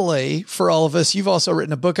 Luckily for all of us, you've also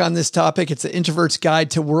written a book on this topic. It's the Introverts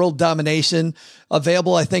Guide to World Domination,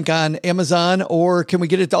 available, I think, on Amazon, or can we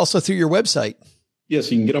get it also through your website? Yes,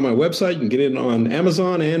 you can get on my website. You can get it on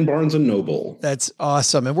Amazon and Barnes & Noble. That's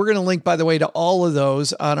awesome. And we're going to link, by the way, to all of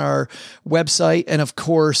those on our website. And of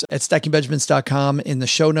course, at stackingbenjamins.com in the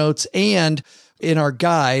show notes and in our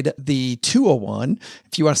guide, the 201.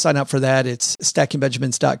 If you want to sign up for that, it's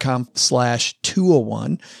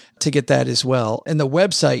stackingbenjamins.com/201 to get that as well. And the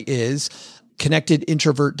website is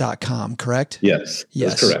connectedintrovert.com, correct? Yes,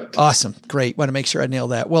 that's correct. Awesome. Great. Want to make sure I nail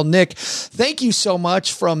that. Well, Nick, thank you so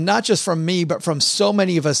much not just from me, but from so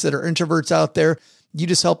many of us that are introverts out there. You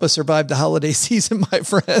just help us survive the holiday season, my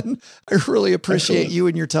friend. I really appreciate you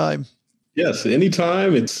and your time. Yes,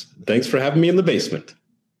 anytime. Thanks for having me in the basement.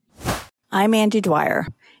 I'm Andy Dwyer,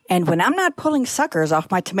 and when I'm not pulling suckers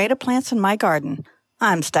off my tomato plants in my garden,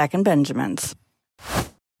 I'm stacking Benjamins.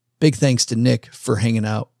 Big thanks to Nick for hanging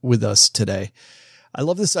out with us today. I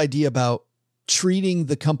love this idea about treating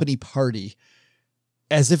the company party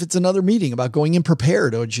as if it's another meeting, about going in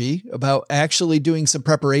prepared, OG, about actually doing some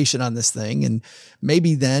preparation on this thing. And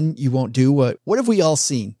maybe then you won't do what have we all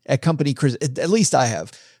seen at company? At least I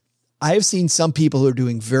have. I have seen some people who are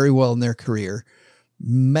doing very well in their career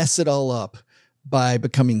mess it all up by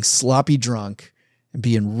becoming sloppy drunk and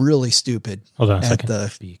being really stupid. Hold on a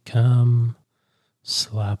second. Become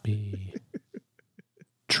sloppy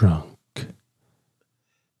drunk.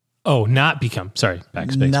 Oh, not become. Sorry.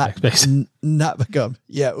 Backspace. Not become.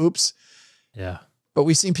 Yeah. Oops. Yeah. But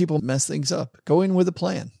we've seen people mess things up. Go in with a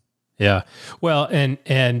plan. Yeah. Well, and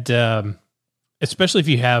especially if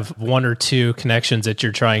you have one or two connections that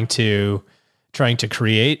you're trying to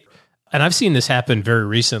create. And I've seen this happen very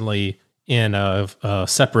recently in a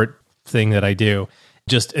separate thing that I do,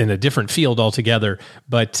 just in a different field altogether.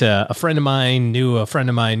 But a friend of mine knew a friend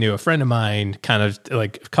of mine knew a friend of mine, kind of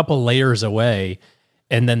like a couple layers away.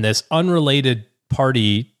 And then this unrelated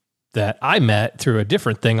party that I met through a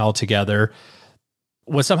different thing altogether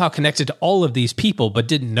was somehow connected to all of these people, but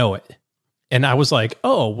didn't know it. And I was like,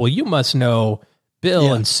 oh, well, you must know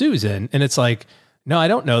Bill and Susan. And it's like, no, I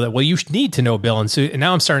don't know that. Well, you need to know Bill and Susan. And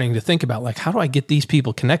now I'm starting to think about, like, how do I get these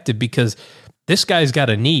people connected? Because this guy's got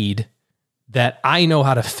a need that I know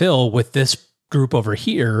how to fill with this group over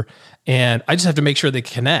here. And I just have to make sure they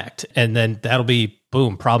connect. And then that'll be,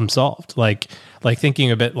 boom, problem solved. Like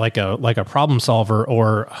thinking of it like a problem solver,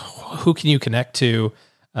 or who can you connect to?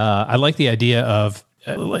 I like the idea of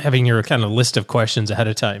having your kind of list of questions ahead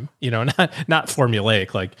of time, not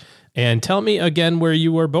formulaic, like, and tell me again where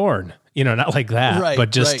you were born, not like that, right, but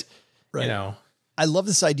just, right. I love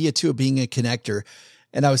this idea too of being a connector.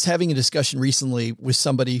 And I was having a discussion recently with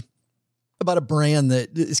somebody about a brand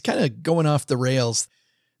that is kind of going off the rails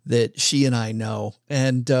that she and I know.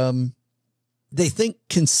 And, they think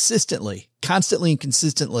constantly and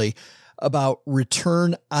consistently about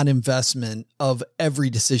return on investment of every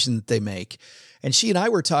decision that they make. And she and I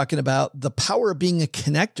were talking about the power of being a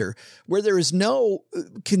connector, where there is no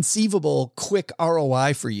conceivable quick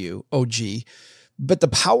ROI for you, OG, but the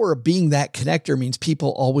power of being that connector means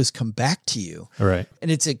people always come back to you. Right. And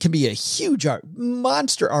it can be a huge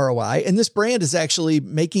monster ROI. And this brand is actually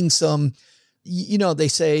making some, they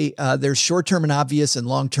say there's short-term and obvious and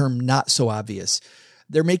long-term not so obvious.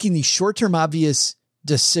 They're making these short-term obvious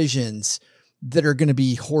decisions that are going to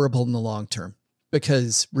be horrible in the long term,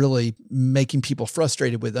 because really making people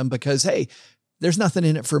frustrated with them because, hey, there's nothing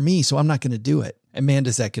in it for me, so I'm not going to do it. And man,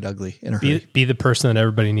 does that get ugly in a hurry. Be the person that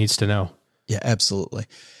everybody needs to know. Yeah, absolutely.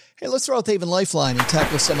 Hey, let's throw out the Haven Lifeline and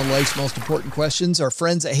tackle some of life's most important questions. Our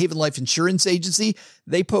friends at Haven Life Insurance Agency,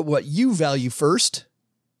 they put what you value first.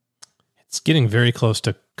 It's getting very close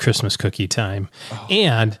to Christmas cookie time. Oh.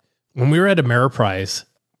 And when we were at Ameriprise,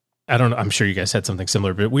 I'm sure you guys had something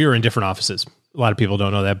similar, but we were in different offices. A lot of people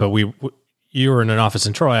don't know that, but you were in an office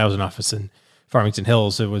in Troy. I was in an office in Farmington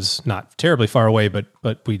Hills. It was not terribly far away, but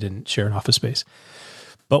we didn't share an office space.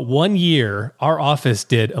 But one year, our office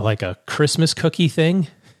did like a Christmas cookie thing,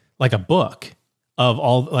 like a book of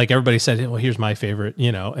all, like everybody said, well, here's my favorite,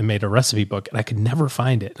 and made a recipe book. And I could never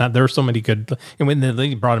find it. Now, there were so many good, and when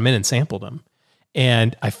they brought them in and sampled them,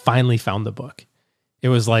 and I finally found the book. It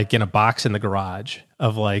was like in a box in the garage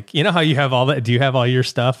of like, how you have all that? Do you have all your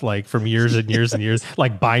stuff like from years and years and years,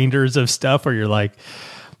 like binders of stuff where you're like,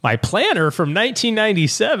 my planner from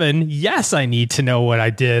 1997. Yes, I need to know what I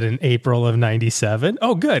did in April of 97.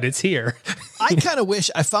 Oh, good. It's here. I kind of wish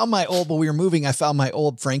I found when we were moving, I found my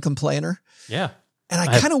old Franklin planner. Yeah. And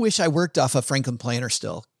I kind of wish I worked off a Franklin planner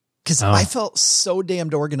still because I felt so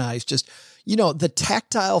damned organized. Just, the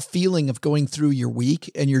tactile feeling of going through your week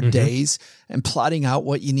and your days and plotting out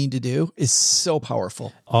what you need to do is so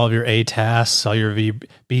powerful. All of your A tasks, all your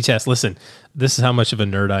B tasks. Listen, this is how much of a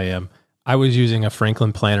nerd I am. I was using a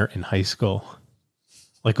Franklin planner in high school,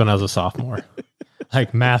 like when I was a sophomore,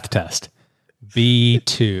 like math test,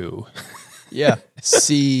 B2. Yeah.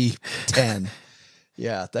 C10.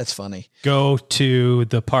 Yeah, that's funny. Go to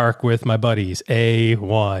the park with my buddies,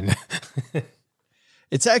 A1.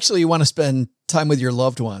 It's actually, you want to spend time with your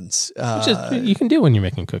loved ones. Which you can do when you're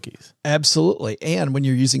making cookies. Absolutely. And when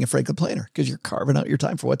you're using a Franklin planner, because you're carving out your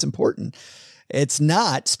time for what's important. It's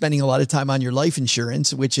not spending a lot of time on your life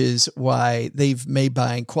insurance, which is why they've made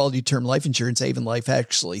buying quality term life insurance, Haven Life,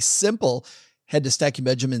 actually simple. Head to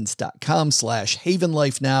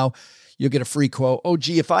stackingbenjamins.com/HavenLife now. You'll get a free quote. Oh,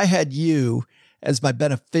 gee, if I had you as my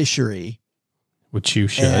beneficiary, which you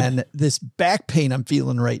should, and this back pain I'm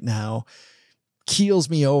feeling right now keels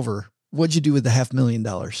me over, what'd you do with the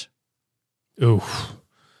 $500,000? Ooh,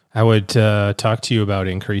 I would talk to you about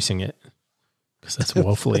increasing it. Because that's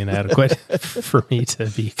woefully inadequate for me to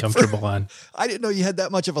be comfortable on. I didn't know you had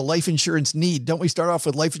that much of a life insurance need. Don't we start off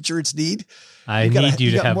with life insurance need? I need you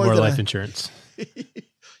to have more life insurance.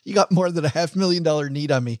 You got more than a $500,000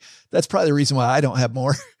 need on me. That's probably the reason why I don't have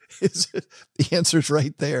more. The answer's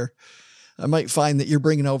right there. I might find that you're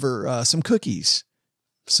bringing over some cookies,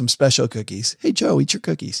 some special cookies. Hey, Joe, eat your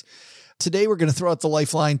cookies. Today, we're going to throw out the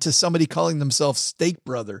lifeline to somebody calling themselves Steak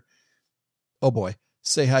Brother. Oh, boy.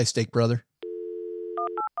 Say hi, Steak Brother.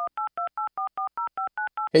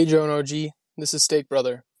 Hey Joe and OG, this is Steak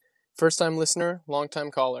Brother. First time listener, long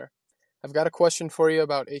time caller. I've got a question for you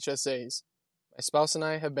about HSAs. My spouse and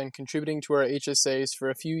I have been contributing to our HSAs for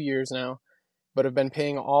a few years now, but have been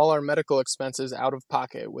paying all our medical expenses out of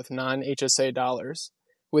pocket with non-HSA dollars,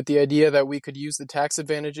 with the idea that we could use the tax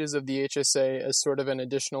advantages of the HSA as sort of an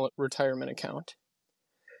additional retirement account.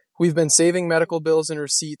 We've been saving medical bills and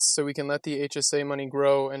receipts so we can let the HSA money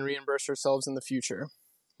grow and reimburse ourselves in the future.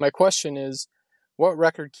 My question is, what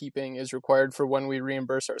record keeping is required for when we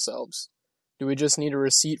reimburse ourselves? Do we just need a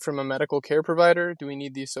receipt from a medical care provider? Do we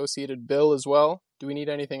need the associated bill as well? Do we need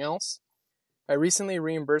anything else? I recently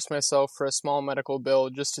reimbursed myself for a small medical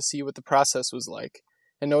bill just to see what the process was like,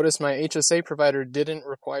 and noticed my HSA provider didn't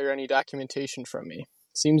require any documentation from me.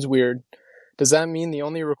 Seems weird. Does that mean the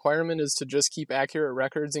only requirement is to just keep accurate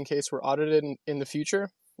records in case we're audited in the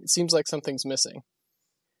future? It seems like something's missing.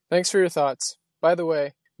 Thanks for your thoughts. By the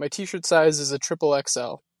way, my t-shirt size is a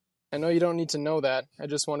XXL. I know you don't need to know that. I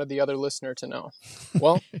just wanted the other listener to know.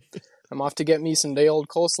 Well, I'm off to get me some day-old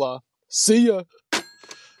coleslaw. See ya!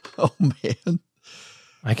 Oh, man.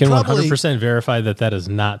 I can 100% verify that is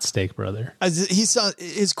not Steak Brother.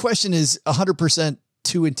 His question is 100%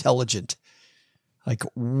 too intelligent. Like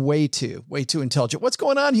way too intelligent. What's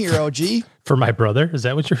going on here, OG? For my brother? Is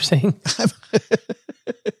that what you're saying?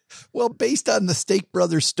 Well, based on the Steak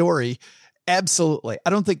Brother story, absolutely. I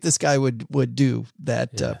don't think this guy would do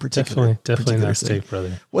that particular. Definitely not thing. Steak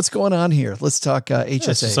Brother. What's going on here? Let's talk HSAs.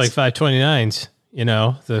 It's just like 529s.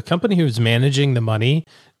 The company who's managing the money,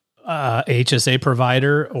 HSA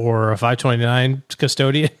provider or a 529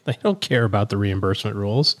 custodian, they don't care about the reimbursement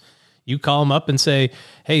rules. You call them up and say,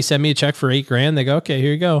 hey, send me a check for $8,000. They go, okay,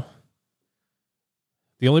 here you go.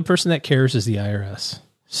 The only person that cares is the IRS.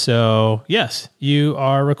 So yes, you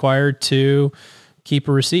are required to keep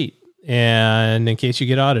a receipt. And in case you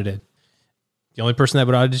get audited, the only person that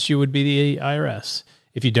would audit you would be the IRS.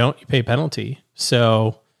 If you don't, you pay a penalty.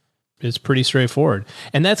 So It's pretty straightforward.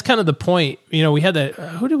 And that's kind of the point. You know, we had that,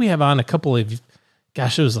 who did we have on a couple of,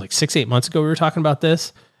 gosh, it was like 6-8 months ago. We were talking about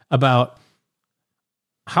this, about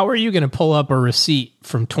how are you going to pull up a receipt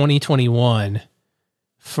from 2021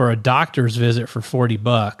 for a doctor's visit for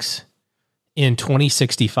 $40 in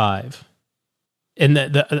 2065? And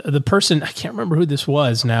the person, I can't remember who this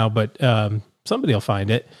was now, but somebody will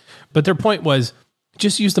find it. But their point was,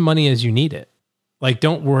 just use the money as you need it. Like,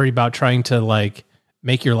 don't worry about trying to like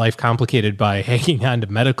make your life complicated by hanging on to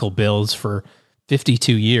medical bills for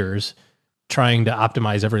 52 years, trying to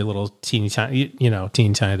optimize every little teeny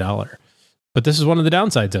tiny dollar. But this is one of the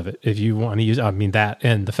downsides of it. If you want to use, I mean, that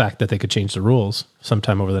and the fact that they could change the rules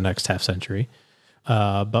sometime over the next half century.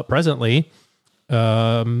 But presently,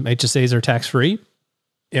 HSAs are tax-free.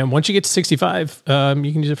 And once you get to 65, you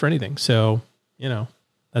can use it for anything. So, you know,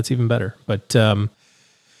 that's even better. But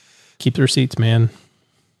keep the receipts, man.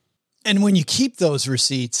 And when you keep those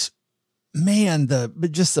receipts, man,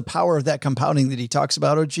 just the power of that compounding that he talks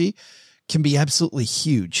about, OG, can be absolutely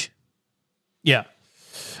huge. Yeah.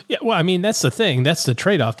 Yeah. Well, I mean, that's the thing. That's the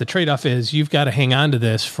trade-off. The trade-off is you've got to hang on to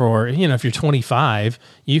this for, you know, if you're 25,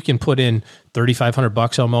 you can put in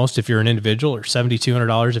 $3,500 almost if you're an individual, or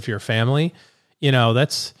 $7,200 if you're a family. You know,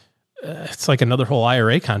 that's it's like another whole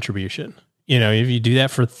IRA contribution. You know, if you do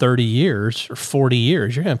that for 30 years or 40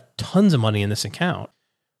 years, you're going to have tons of money in this account,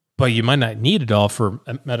 but you might not need it all for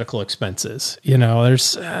medical expenses. You know,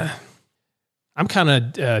 I'm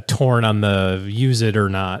kind of torn on the use it or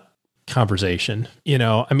not conversation. You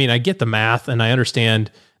know, I mean, I get the math and I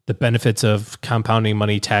understand the benefits of compounding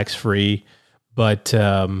money tax-free, but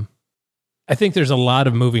I think there's a lot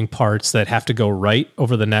of moving parts that have to go right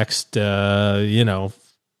over the next, you know,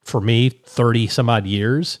 for me, 30 some odd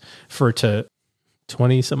years for it to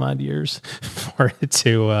 20 some odd years for it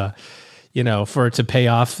to, you know, for it to pay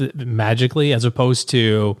off magically, as opposed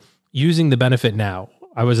to using the benefit now.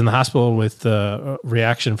 I was in the hospital with a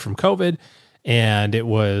reaction from COVID and it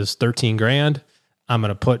was $13,000. I'm going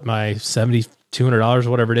to put my $7,200,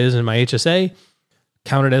 whatever it is, in my HSA,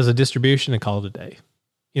 count it as a distribution and call it a day.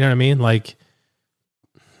 You know what I mean? Like,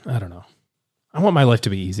 I don't know. I want my life to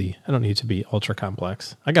be easy. I don't need to be ultra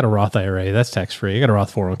complex. I got a Roth IRA. That's tax-free. I got a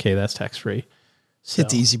Roth 401k. That's tax-free. So, hit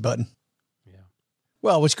the easy button. Yeah.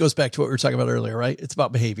 Well, which goes back to what we were talking about earlier, right? It's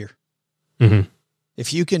about behavior. Mm-hmm.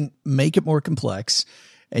 If you can make it more complex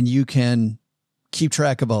and you can keep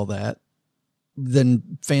track of all that,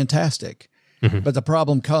 then fantastic. Mm-hmm. But the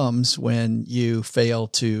problem comes when you fail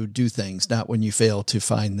to do things, not when you fail to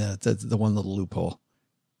find the one little loophole.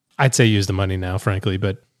 I'd say use the money now, frankly,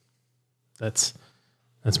 but that's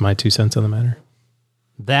my 2 cents on the matter.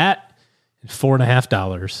 That and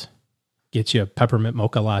 $4.50 gets you a peppermint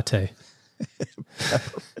mocha latte.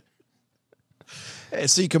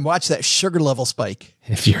 So you can watch that sugar level spike,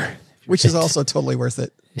 which is also totally worth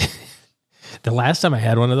it. The last time I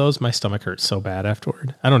had one of those, my stomach hurt so bad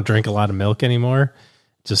afterward. I don't drink a lot of milk anymore,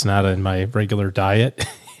 just not in my regular diet.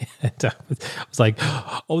 And I was like,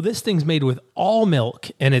 oh, this thing's made with all milk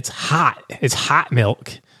and it's hot. It's hot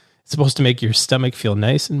milk. It's supposed to make your stomach feel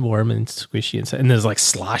nice and warm and squishy inside. And there's like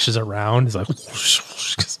sloshes around. It's like,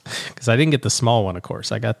 because I didn't get the small one, of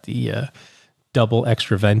course. I got the double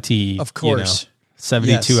extra venti, of course,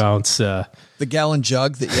 72 ounce. The gallon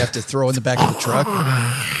jug that you have to throw in the back of the truck.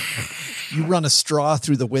 You run a straw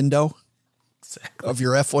through the window of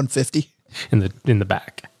your F-150 in the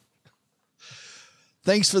back.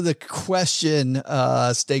 Thanks for the question,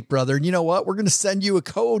 Steak Brother. And you know what? We're going to send you a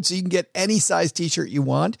code so you can get any size t-shirt you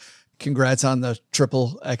want. Congrats on the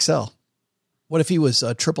triple XL. What if he was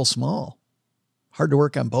triple small? Hard to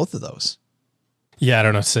work on both of those. Yeah, I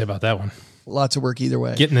don't know what to say about that one. Lots of work either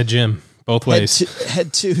way. Get in the gym both ways.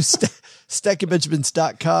 Head to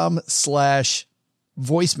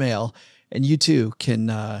stackingbenjamins.com/voicemail, and you too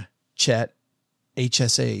can chat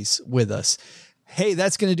HSAs with us. Hey,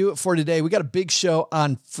 that's going to do it for today. We got a big show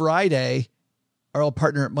on Friday. Our old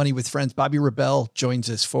partner at Money with Friends, Bobby Rebell, joins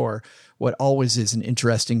us for what always is an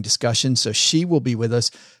interesting discussion. So she will be with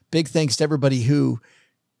us. Big thanks to everybody who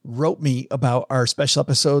wrote me about our special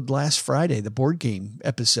episode last Friday, the board game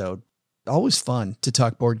episode. Always fun to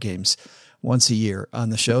talk board games once a year on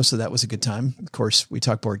the show. So that was a good time. Of course, we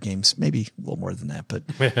talk board games, maybe a little more than that, but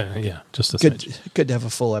yeah, just a good to have a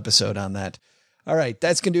full episode on that. All right,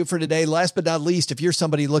 that's going to do it for today. Last but not least, if you're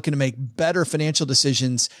somebody looking to make better financial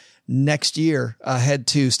decisions next year, head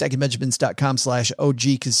to stackingbenjamins.com/OG,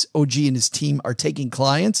 because OG and his team are taking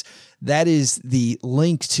clients. That is the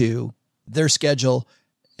link to their schedule,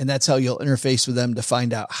 and that's how you'll interface with them to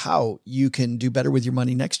find out how you can do better with your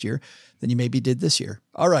money next year than you maybe did this year.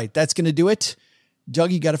 All right, that's going to do it.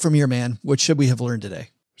 Doug, you got it from here, man. What should we have learned today?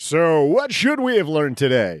 So, what should we have learned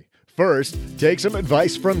today? First, take some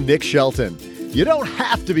advice from Nick Shelton. You don't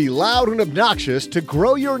have to be loud and obnoxious to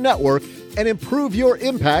grow your network and improve your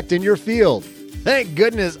impact in your field. Thank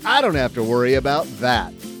goodness I don't have to worry about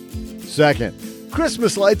that. Second,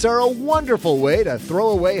 Christmas lights are a wonderful way to throw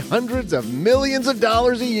away hundreds of millions of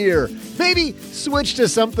dollars a year. Maybe switch to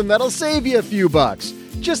something that'll save you a few bucks.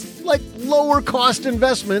 Just like lower cost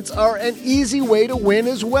investments are an easy way to win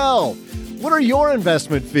as well. What are your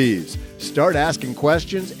investment fees? Start asking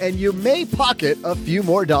questions and you may pocket a few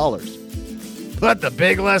more dollars. But the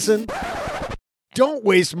big lesson? Don't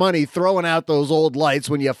waste money throwing out those old lights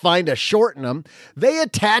when you find a short in them. They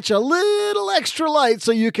attach a little extra light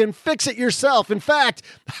so you can fix it yourself. In fact,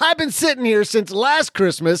 I've been sitting here since last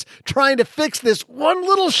Christmas trying to fix this one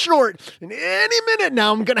little short, and any minute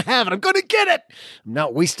now I'm going to have it. I'm going to get it. I'm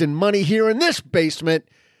not wasting money here in this basement.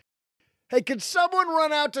 Hey, could someone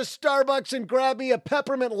run out to Starbucks and grab me a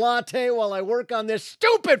peppermint latte while I work on this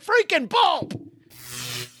stupid freaking bulb?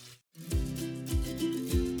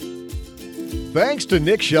 Thanks to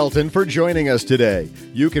Nick Shelton for joining us today.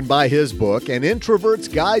 You can buy his book, An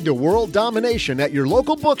Introverts Guide to World Domination, at your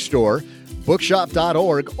local bookstore,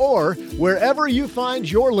 bookshop.org, or wherever you find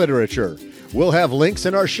your literature. We'll have links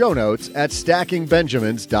in our show notes at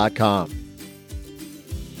stackingbenjamins.com.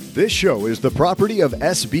 This show is the property of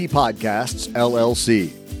SB Podcasts,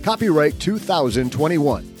 LLC. Copyright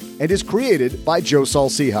 2021 and is created by Joe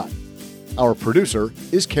Salcihat. Our producer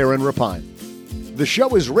is Karen Rapine. The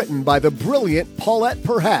show is written by the brilliant Paulette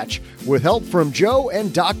Perhatch with help from Joe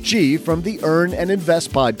and Doc G from the Earn and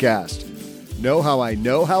Invest podcast. Know how I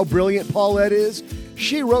know how brilliant Paulette is?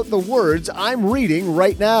 She wrote the words I'm reading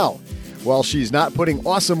right now. While she's not putting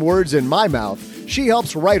awesome words in my mouth, she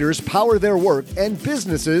helps writers power their work and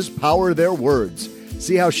businesses power their words.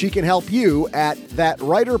 See how she can help you at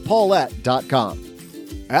thatwriterpaulette.com.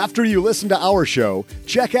 After you listen to our show,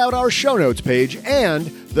 check out our show notes page and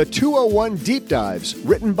the 201 Deep Dives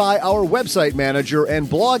written by our website manager and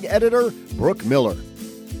blog editor, Brooke Miller.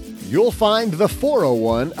 You'll find the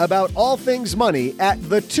 401 about all things money at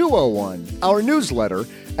the 201, our newsletter,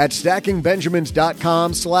 at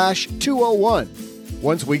stackingbenjamins.com/201.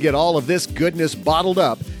 Once we get all of this goodness bottled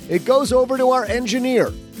up, it goes over to our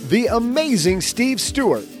engineer, the amazing Steve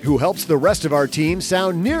Stewart, who helps the rest of our team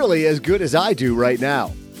sound nearly as good as I do right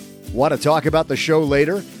now. Want to talk about the show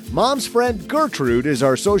later? Mom's friend Gertrude is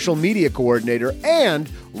our social media coordinator and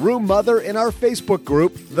room mother in our Facebook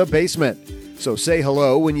group, The Basement. So say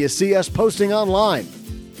hello when you see us posting online.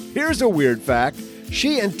 Here's a weird fact.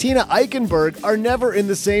 She and Tina Eichenberg are never in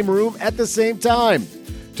the same room at the same time.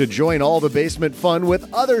 To join all the basement fun with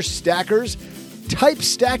other stackers, type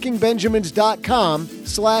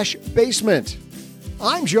stackingbenjamins.com/basement.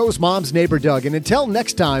 I'm Joe's mom's neighbor, Doug, and until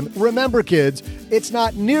next time, remember, kids, it's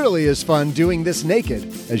not nearly as fun doing this naked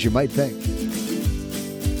as you might think.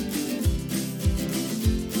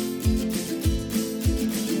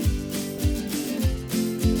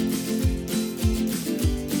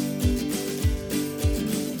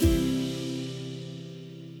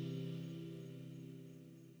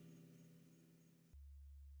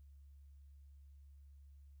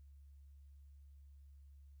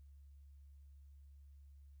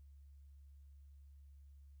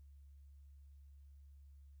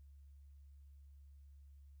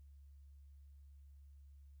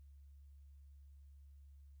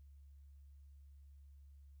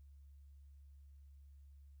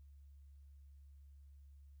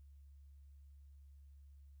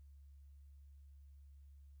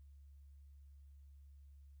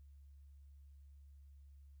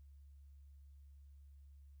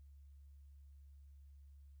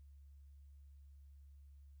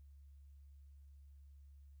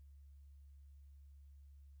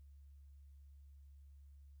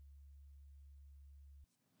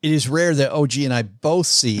 It is rare that OG and I both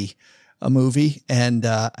see a movie, and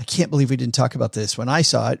I can't believe we didn't talk about this when I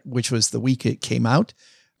saw it, which was the week it came out.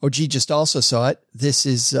 OG just also saw it. This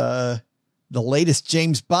is the latest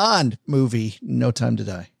James Bond movie, No Time to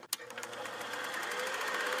Die.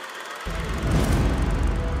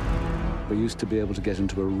 We used to be able to get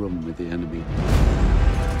into a room with the enemy.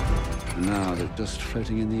 And now they're just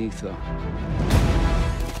floating in the ether.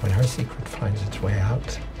 When her secret finds its way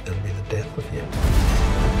out, it'll be the death of you.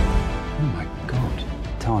 Oh my God.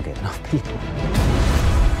 Target enough people.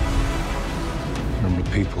 Remember,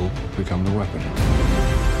 people become the weapon.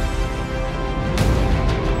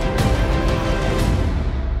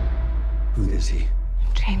 Who is he?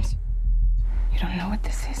 James, you don't know what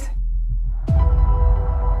this is.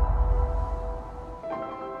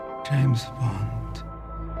 James Bond.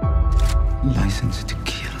 License to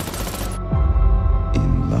kill.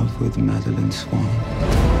 In love with Madeline Swan.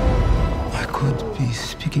 I could be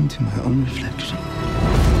speaking to my own reflection.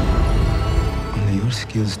 Only your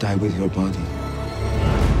skills die with your body.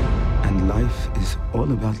 And life is all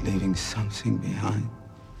about leaving something behind.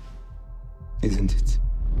 Isn't it?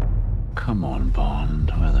 Come on,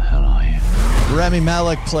 Bond. Where the hell are you? Rami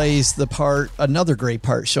Malek plays the part, another great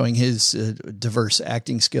part, showing his diverse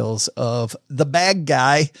acting skills of the bad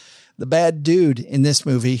guy, the bad dude in this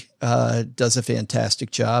movie. Does a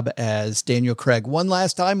fantastic job as Daniel Craig. One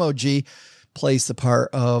last time, OG plays the part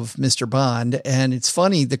of Mr. Bond. And it's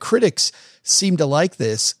funny, the critics seem to like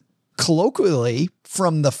this. Colloquially,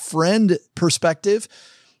 from the friend perspective,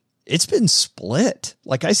 it's been split.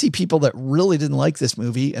 Like, I see people that really didn't like this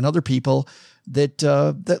movie and other people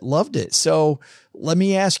that loved it. So let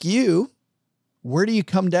me ask you, where do you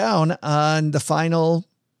come down on the final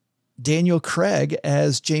Daniel Craig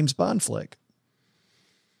as James Bond flick?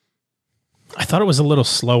 I thought it was a little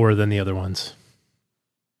slower than the other ones.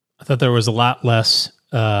 I thought there was a lot less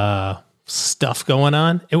stuff going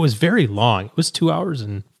on. It was very long. It was 2 hours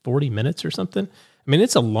and 40 minutes or something. I mean,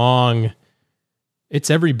 it's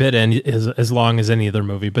every bit as long as any other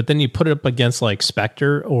movie, but then you put it up against like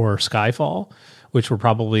Spectre or Skyfall, which were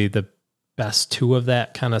probably the best two of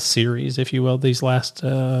that kind of series, if you will, these last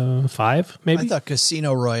 5, maybe. I thought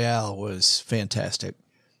Casino Royale was fantastic.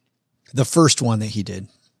 The first one that he did.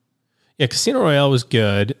 Yeah, Casino Royale was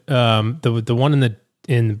good. The one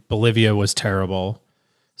in Bolivia was terrible.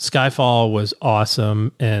 Skyfall was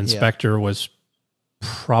awesome, and Spectre was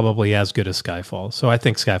probably as good as Skyfall. So I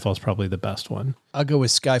think Skyfall is probably the best one. I'll go with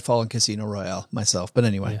Skyfall and Casino Royale myself. But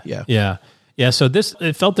anyway, yeah. So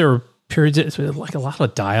it felt there were periods, like a lot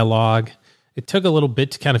of dialogue. It took a little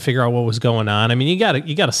bit to kind of figure out what was going on. I mean, you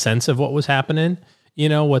got a sense of what was happening,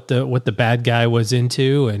 what the bad guy was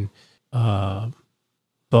into, and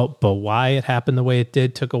but why it happened the way it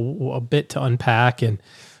did took a bit to unpack. And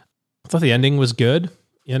I thought the ending was good.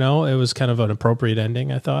 It was kind of an appropriate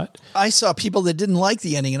ending, I thought. I saw people that didn't like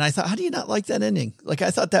the ending, and I thought, how do you not like that ending? Like, I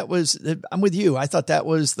thought I'm with you. I thought that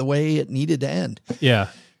was the way it needed to end. Yeah,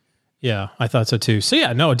 I thought so too. So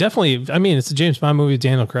yeah, no, definitely. I mean, it's a James Bond movie with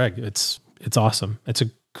Daniel Craig. It's awesome. It's a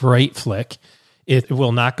great flick. It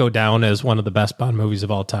will not go down as one of the best Bond movies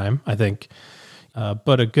of all time, I think.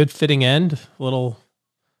 But a good fitting end, a little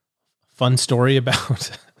fun story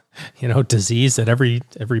about disease that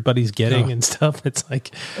everybody's getting and stuff. It's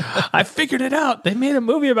like, I figured it out. They made a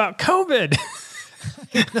movie about COVID.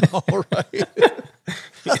 No, right.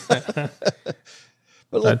 But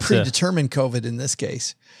a little predetermined COVID in this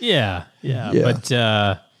case. Yeah. But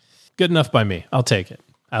good enough by me. I'll take it.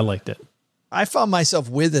 I liked it. I found myself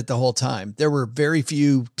with it the whole time. There were very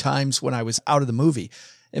few times when I was out of the movie.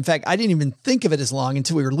 In fact, I didn't even think of it as long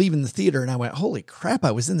until we were leaving the theater, and I went, holy crap,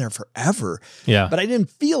 I was in there forever. Yeah. But I didn't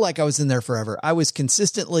feel like I was in there forever. I was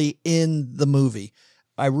consistently in the movie.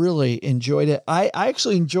 I really enjoyed it. I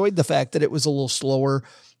actually enjoyed the fact that it was a little slower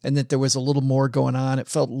and that there was a little more going on. It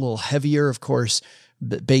felt a little heavier, of course,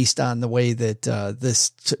 based on the way that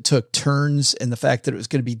this took turns and the fact that it was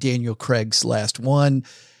going to be Daniel Craig's last one.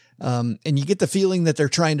 And you get the feeling that they're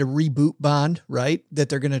trying to reboot Bond, right? That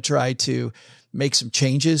they're going to try to make some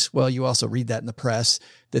changes. Well, you also read that in the press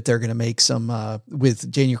that they're going to make some, with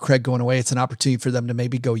Daniel Craig going away, it's an opportunity for them to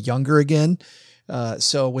maybe go younger again.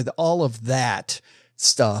 So with all of that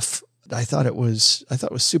stuff, I thought it was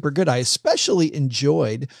super good. I especially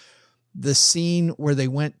enjoyed the scene where they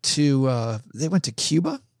went to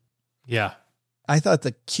Cuba. Yeah. I thought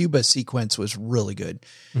the Cuba sequence was really good.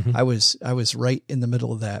 Mm-hmm. I was right in the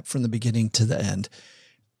middle of that from the beginning to the end.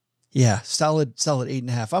 Yeah. Solid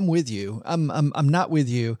 8.5. I'm with you. I'm not with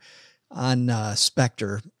you on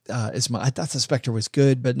Spectre as much. I thought the Spectre was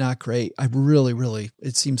good, but not great. I really,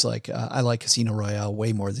 it seems like I like Casino Royale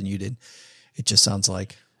way more than you did. It just sounds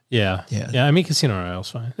like. Yeah. I mean, Casino Royale's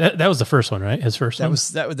fine. That was the first one, right? His first one.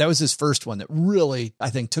 That was his first one that really, I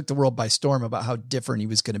think, took the world by storm about how different he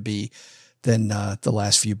was going to be than the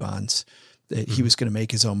last few Bonds. That he was going to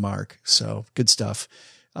make his own mark. So good stuff.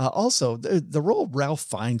 Also, the role Ralph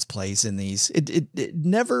Fiennes plays in these, it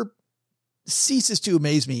never ceases to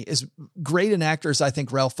amaze me. As great an actor as I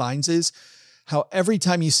think Ralph Fiennes is, how every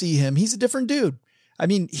time you see him, he's a different dude. I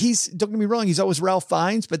mean, don't get me wrong, he's always Ralph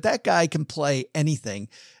Fiennes, but that guy can play anything,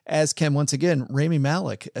 as can, once again, Rami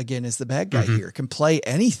Malek, again, is the bad guy here, can play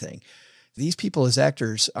anything. These people as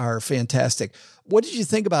actors are fantastic. What did you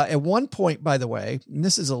think about, at one point, by the way, and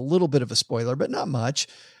this is a little bit of a spoiler, but not much,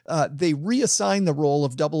 they reassigned the role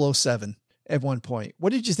of 007 at one point.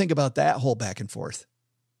 What did you think about that whole back and forth?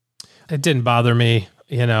 It didn't bother me,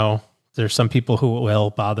 There's some people who will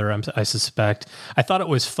bother him, I suspect. I thought it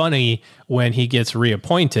was funny when he gets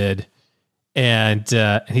reappointed and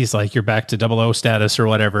he's like, you're back to 00 status or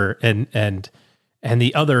whatever. And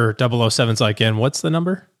the other 007's like, and what's the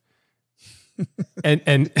number?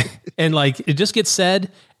 and like, it just gets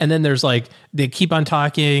said. And then there's like, they keep on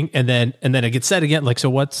talking and then it gets said again. Like, so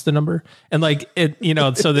what's the number? And like, it,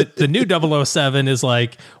 so the new 007 is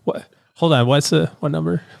like, what? Hold on. What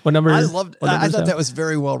number? I thought that was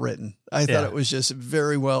very well written. I thought it was just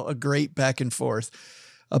a great back and forth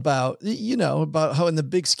about how in the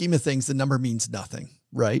big scheme of things, the number means nothing,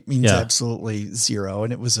 right? Means absolutely zero.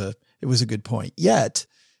 And it was a good point. Yet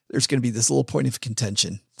there's going to be this little point of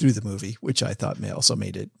contention through the movie, which I thought also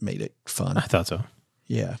made it fun. I thought so.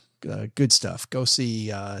 Yeah. Good stuff. Go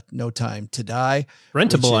see No Time to Die.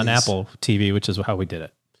 Rentable on Apple TV, which is how we did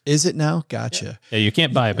it. Is it now? Gotcha. Yeah, you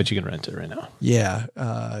can't buy it, but you can rent it right now. Yeah.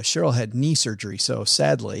 Cheryl had knee surgery. So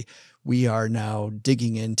sadly, we are now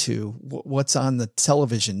digging into what's on the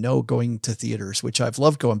television. No going to theaters, which I've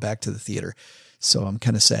loved going back to the theater. So I'm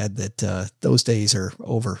kind of sad that those days are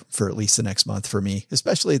over for at least the next month for me,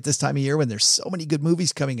 especially at this time of year when there's so many good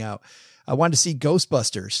movies coming out. I wanted to see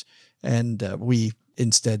Ghostbusters, and we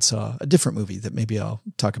instead saw a different movie that maybe I'll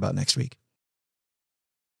talk about next week.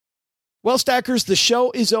 Well, Stackers, the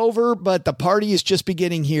show is over, but the party is just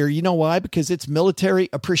beginning here. You know why? Because it's Military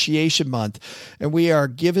Appreciation Month, and we are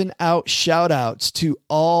giving out shout outs to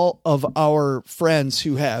all of our friends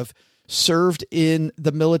who have served in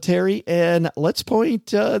the military. And let's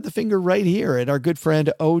point the finger right here at our good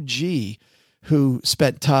friend OG, who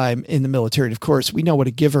spent time in the military. And of course, we know what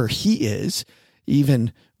a giver he is,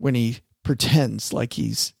 even when he pretends like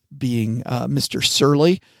he's being Mr.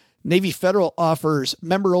 Surly. Navy Federal offers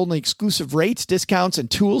member-only exclusive rates, discounts,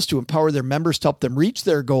 and tools to empower their members to help them reach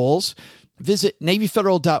their goals. Visit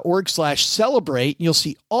NavyFederal.org/celebrate, and you'll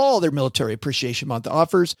see all their Military Appreciation Month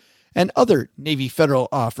offers and other Navy Federal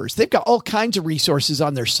offers. They've got all kinds of resources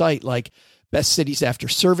on their site, like best cities after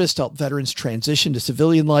service to help veterans transition to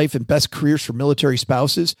civilian life and best careers for military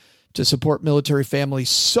spouses to support military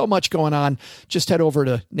families. So much going on. Just head over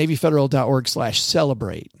to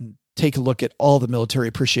NavyFederal.org/celebrate and take a look at all the Military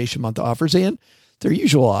Appreciation Month offers and their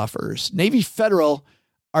usual offers. Navy Federal,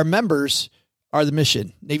 our members are the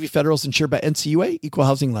mission. Navy Federal is insured by NCUA, Equal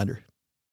Housing Lender.